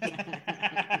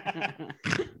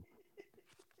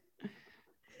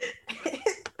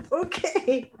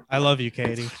 Okay. I love you,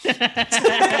 Katie.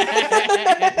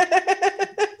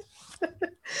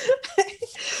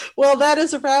 Well, that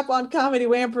is a wrap on Comedy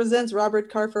Wham Presents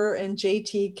Robert Carfer and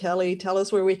JT Kelly. Tell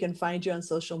us where we can find you on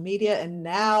social media, and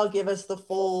now give us the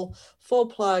full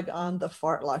plug on the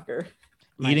Fart Locker.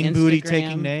 My Eating booty, Instagram,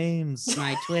 taking names.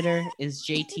 My Twitter is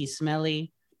JT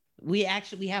Smelly. We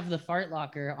have the Fart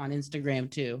Locker on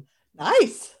Instagram too.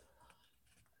 Nice.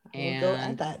 And we'll go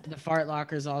add that. The Fart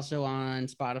Locker is also on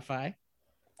Spotify,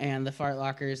 and the Fart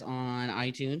Locker is on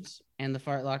iTunes, and the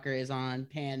Fart Locker is on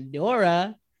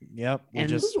Pandora. Yep. We And-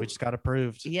 just got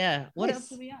approved. Yeah. What Nice.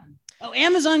 else are we on? Oh,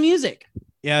 Amazon Music.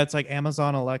 Yeah, it's like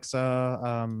Amazon, Alexa,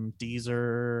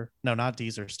 Deezer. No, not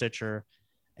Deezer, Stitcher,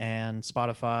 and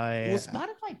Spotify. Will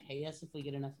Spotify pay us if we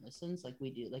get enough listens, like we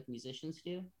do, like musicians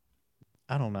do?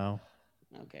 I don't know.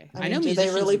 Okay. I mean, do they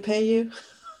really pay you?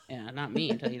 Yeah, not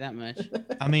me. I'll tell you that much.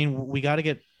 I mean, we gotta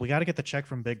get the check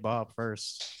from Big Bob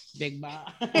first. Big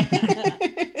Bob.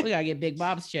 We gotta get Big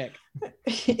Bob's check.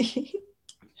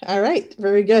 All right,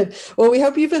 very good. Well, we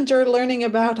hope you've enjoyed learning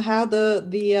about how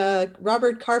the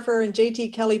Robert Carfer and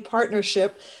JT Kelly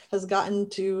partnership has gotten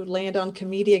to land on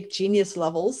comedic genius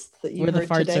levels that you Where the heard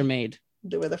farts today. are made.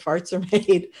 Where the farts are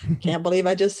made. Can't believe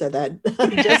I just said that.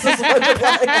 Just as much as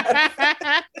I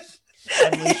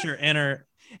have. Unleash your inner.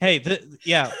 Hey,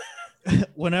 yeah.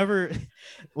 Whenever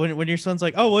when your son's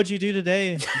like, "Oh, what'd you do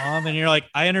today, Mom?" and you're like,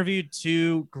 "I interviewed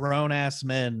 2 grown-ass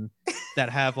men that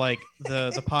have like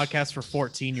the podcast for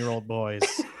 14-year-old boys."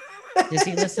 Does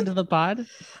he listen to the pod?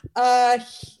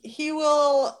 He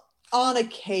will on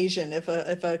occasion if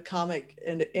a comic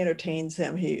entertains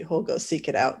him, he'll go seek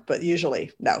it out. But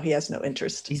usually, no, he has no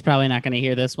interest. He's probably not going to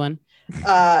hear this one.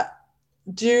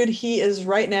 Dude, he is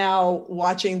right now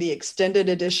watching the extended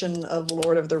edition of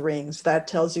Lord of the Rings. That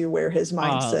tells you where his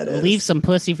mindset is. Leave some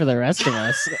pussy for the rest of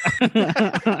us.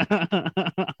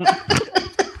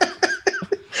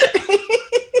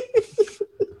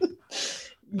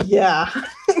 Yeah.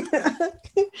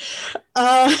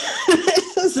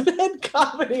 This has been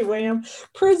Comedy Wham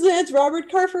Presents Robert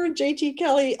Carfer and JT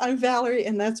Kelly. I'm Valerie,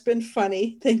 and that's been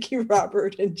funny. Thank you,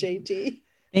 Robert and JT.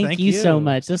 Thank you so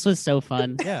much. This was so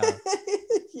fun. Yeah.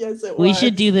 Yes, it was. We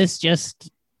should do this just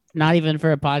not even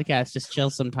for a podcast, just chill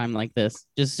sometime like this.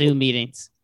 Just Zoom meetings.